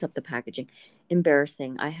 I looked up the packaging.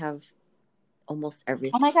 Embarrassing. I have almost oh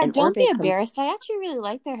everything. my God, And don't be Oribe comes, embarrassed. I actually really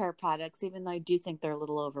like their hair products, even though I do think they're a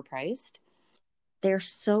little overpriced. they're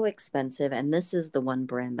so expensive. And this is the one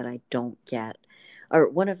brand that I don't get, or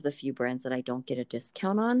one of the few brands that I don't get a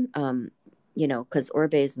discount on. Because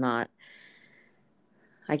Oribe is not,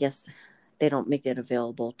 I guess they don't make it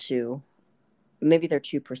available to, maybe they're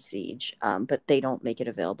too prestige, but they don't make it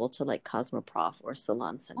available to like Cosmoprof or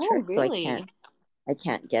Salon Oh, Centric. So really? I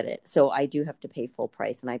can't get it. So I do have to pay full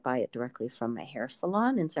price and I buy it directly from my hair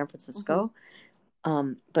salon in San Mm-hmm. Francisco.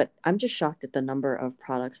 But I'm just shocked at the number of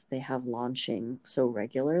products they have launching so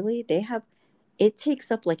regularly. It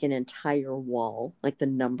takes up like an entire wall, like the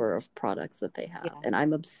number of products that they have. Yeah. And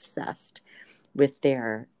I'm obsessed with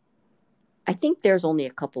I think there's only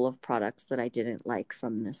a couple of products that I didn't like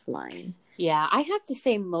from this line. Yeah, I have to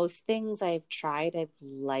say most things I've tried, I've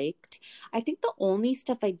liked. I think the only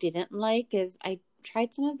stuff I didn't like is I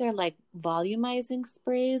tried some of their like volumizing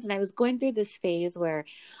sprays and I was going through this phase where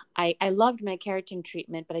I loved my keratin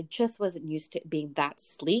treatment, but I just wasn't used to it being that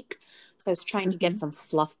sleek. So I was trying to get Hmm. some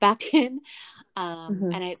fluff back in.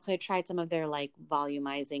 Hmm. I tried some of their like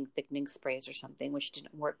volumizing thickening sprays or something, which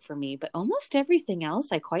didn't work for me, but almost everything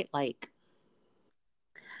else I quite like.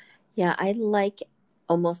 Yeah, I like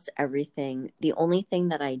almost everything. The only thing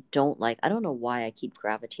that I don't like, I don't know why I keep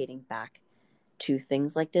gravitating back to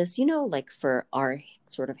things like this, like for our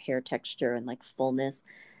sort of hair texture and like fullness.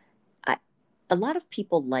 I, a lot of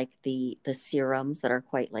people like the serums that are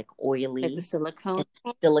quite like Like the oily silicone.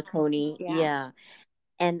 and silicone. Yeah. Yeah.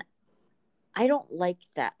 And I don't like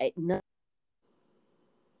that. No,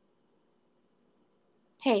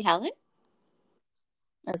 Hey, Helen?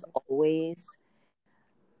 as always,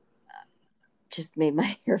 just made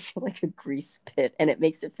my hair feel like a grease pit and it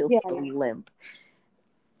makes it feel Yeah, so yeah. limp.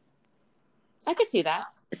 I could see that.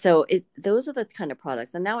 So those are the kind of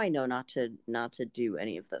products, and now I know not to do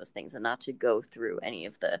any of those things and not to go through any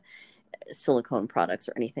of the silicone products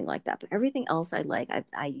or anything like that. But everything else I like.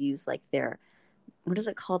 I use like their, what is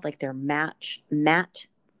it called? Like their matte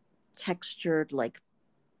textured, like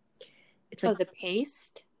it's Oh, like, the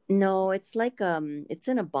paste? no, it's like it's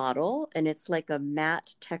in a bottle and it's like a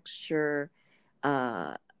matte texture,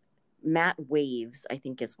 uh matte waves, I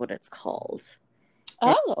think is what it's called.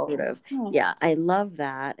 And sort Oh. of, Hmm. yeah, I love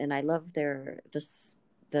that. And I love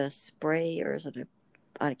the spray, or is it a,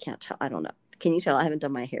 I can't tell, I don't know. Can you tell I haven't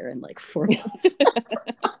done my hair in like 4 months?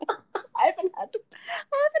 I haven't had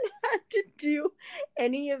to do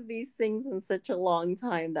any of these things in such a long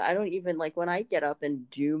time that I don't even like, when I get up and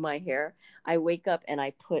do my hair, I wake up and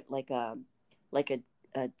I put like a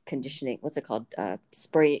conditioning, what's it called?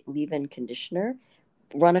 Spray leave-in conditioner,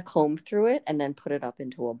 run a comb through it, and then put it up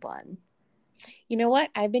into a bun. You know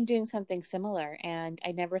what? I've been doing something similar, and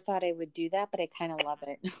I never thought I would do that, but I kind of love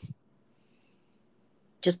it.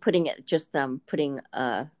 Just putting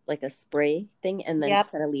like a spray thing and then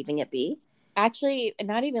Yep. kind of leaving it be. Actually,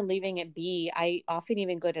 not even leaving it be. I often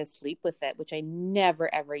even go to sleep with it, which I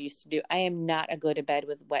never ever used to do. I am not a go to bed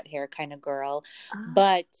with wet hair kind of girl, Ah.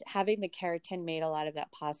 but having the keratin made a lot of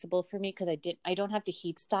that possible for me because I don't have to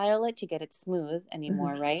heat style it to get it smooth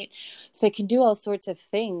anymore, Mhm. right? So I can do all sorts of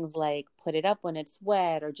things like put it up when it's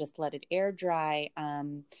wet or just let it air dry.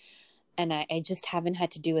 And I just haven't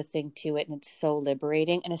had to do a thing to it, and it's so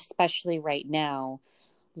liberating. And especially right now,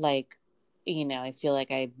 like, I feel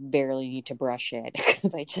like I barely need to brush it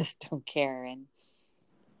because I just don't care. And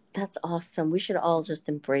That's awesome. We should all just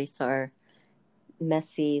embrace our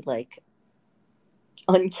messy, like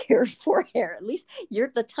uncared for hair. At least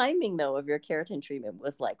the timing though of your keratin treatment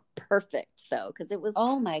was like perfect though, because it was,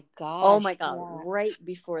 oh my oh my gosh, God, yeah. right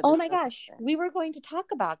before Oh this my stuff gosh, we happened. were going to talk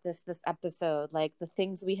about this episode, like the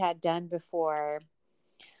things we had done before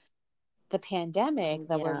the Oh pandemic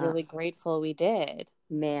that we're yeah, really grateful we did.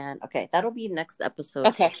 man. Okay, that'll be next episode for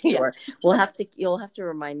Okay, yeah. sure. You'll have to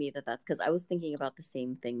remind me that that's because I was thinking about the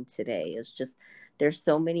same thing today. It's just there's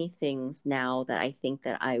so many things now that I think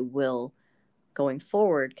that I will, going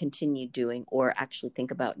forward, continue doing or actually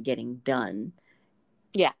think about getting done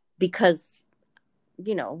Yeah. because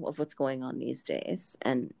of what's going on these days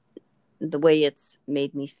and the way it's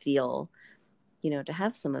made me feel, to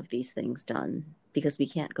have some of these things done because we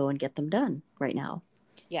can't go and get them done right now.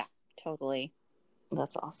 Yeah, totally.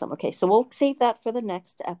 That's awesome. Okay, so we'll save that for the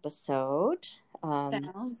next episode.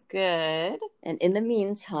 Sounds good. And in the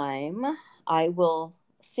meantime, I will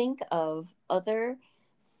think of other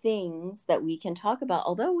things that we can talk about,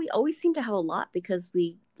 although we always seem to have a lot because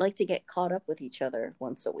we like to get caught up with each other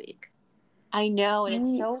once a week. I know, and it's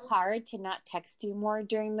Right. so hard to not text you more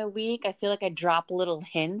during the week. I feel like I drop little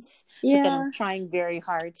hints, but then I'm Yeah, trying very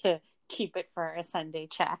hard to keep it for our Sunday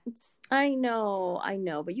chats. I know,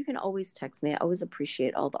 but you can always text me. I always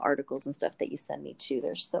appreciate all the articles and stuff that you send me too.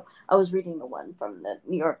 I was reading the one from the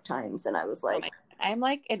New York Times and I was Oh like, my God. I'm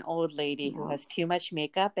like an old lady who oh. has too much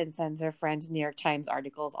makeup and sends her friends New York Times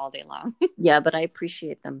articles all day long. Yeah, but I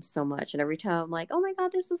appreciate them so much. And every time I'm like, oh my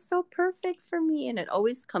God, this is so perfect for me. And it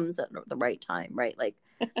always comes at the right time, right? Like,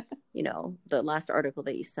 the last article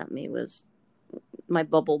that you sent me was my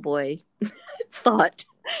bubble boy thought.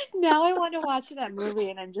 Now I want to watch that movie,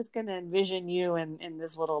 and I'm just going to envision you in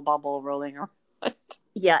this little bubble rolling around.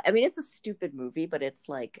 Yeah, I mean, it's a stupid movie, but it's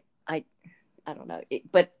like, I don't know.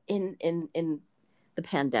 But in the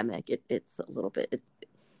pandemic, it's a little bit,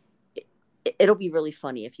 it'll be really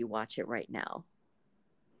funny if you watch it right now.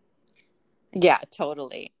 Yeah,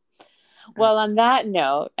 totally. Well, on that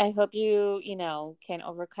note, I hope you can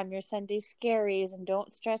overcome your Sunday scaries and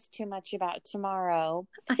don't stress too much about tomorrow.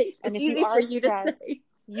 And It's if you easy for are you to stressed, say.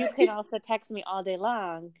 you can also text me all day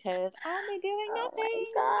long because I'll be doing Oh my nothing.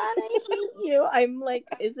 God, I hate you.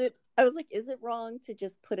 I was like, is it wrong to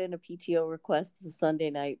just put in a PTO request the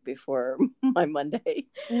Sunday night before my Monday?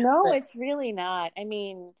 No, But it's really not. I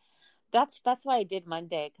mean, that's why I did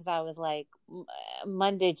Monday because I was like,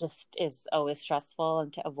 Monday just is always stressful,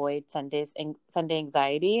 and to avoid Sunday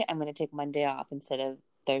anxiety, I'm going to take Monday off instead of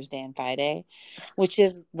Thursday and Friday, which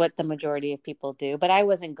is what the majority of people do. But I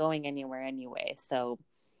wasn't going anywhere anyway, so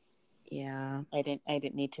yeah, I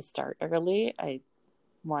didn't need to start early. I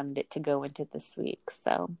wanted it to go into this week.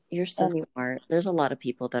 So you're so anyway, smart. There's a lot of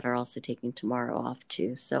people that are also taking tomorrow off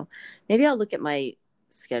too. So maybe I'll look at my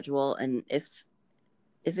schedule and if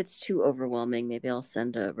it's too overwhelming, maybe I'll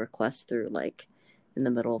send a request through like in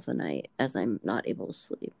the middle of the night as I'm not able to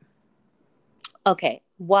sleep. okay.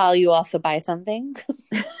 While you also buy something.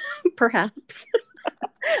 Perhaps.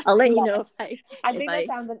 I'll let you Yeah. know I if think that I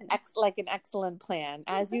sounds like an excellent plan.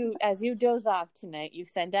 As you doze off tonight, you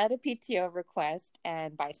send out a PTO request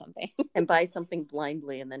and buy something. and buy something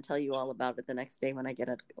blindly and then tell you all about it the next day when I get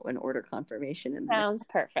an order confirmation in the mail. Sounds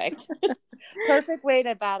perfect. Perfect way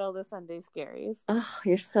to battle the Sunday scaries. Oh,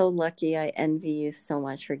 you're so lucky. I envy you so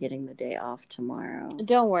much for getting the day off tomorrow.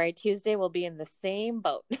 Don't worry, Tuesday will be in the same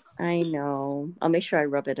boat. I know. I'll make sure I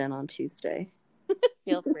rub it in on Tuesday.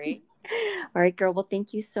 Feel free. All right, girl. Well,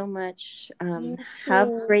 thank you so much. You Have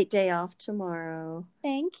a too. great day off tomorrow.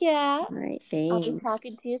 Thank you. All right, I'll be thanks.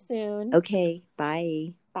 talking to you soon. Okay,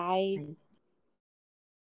 bye. Bye. Bye.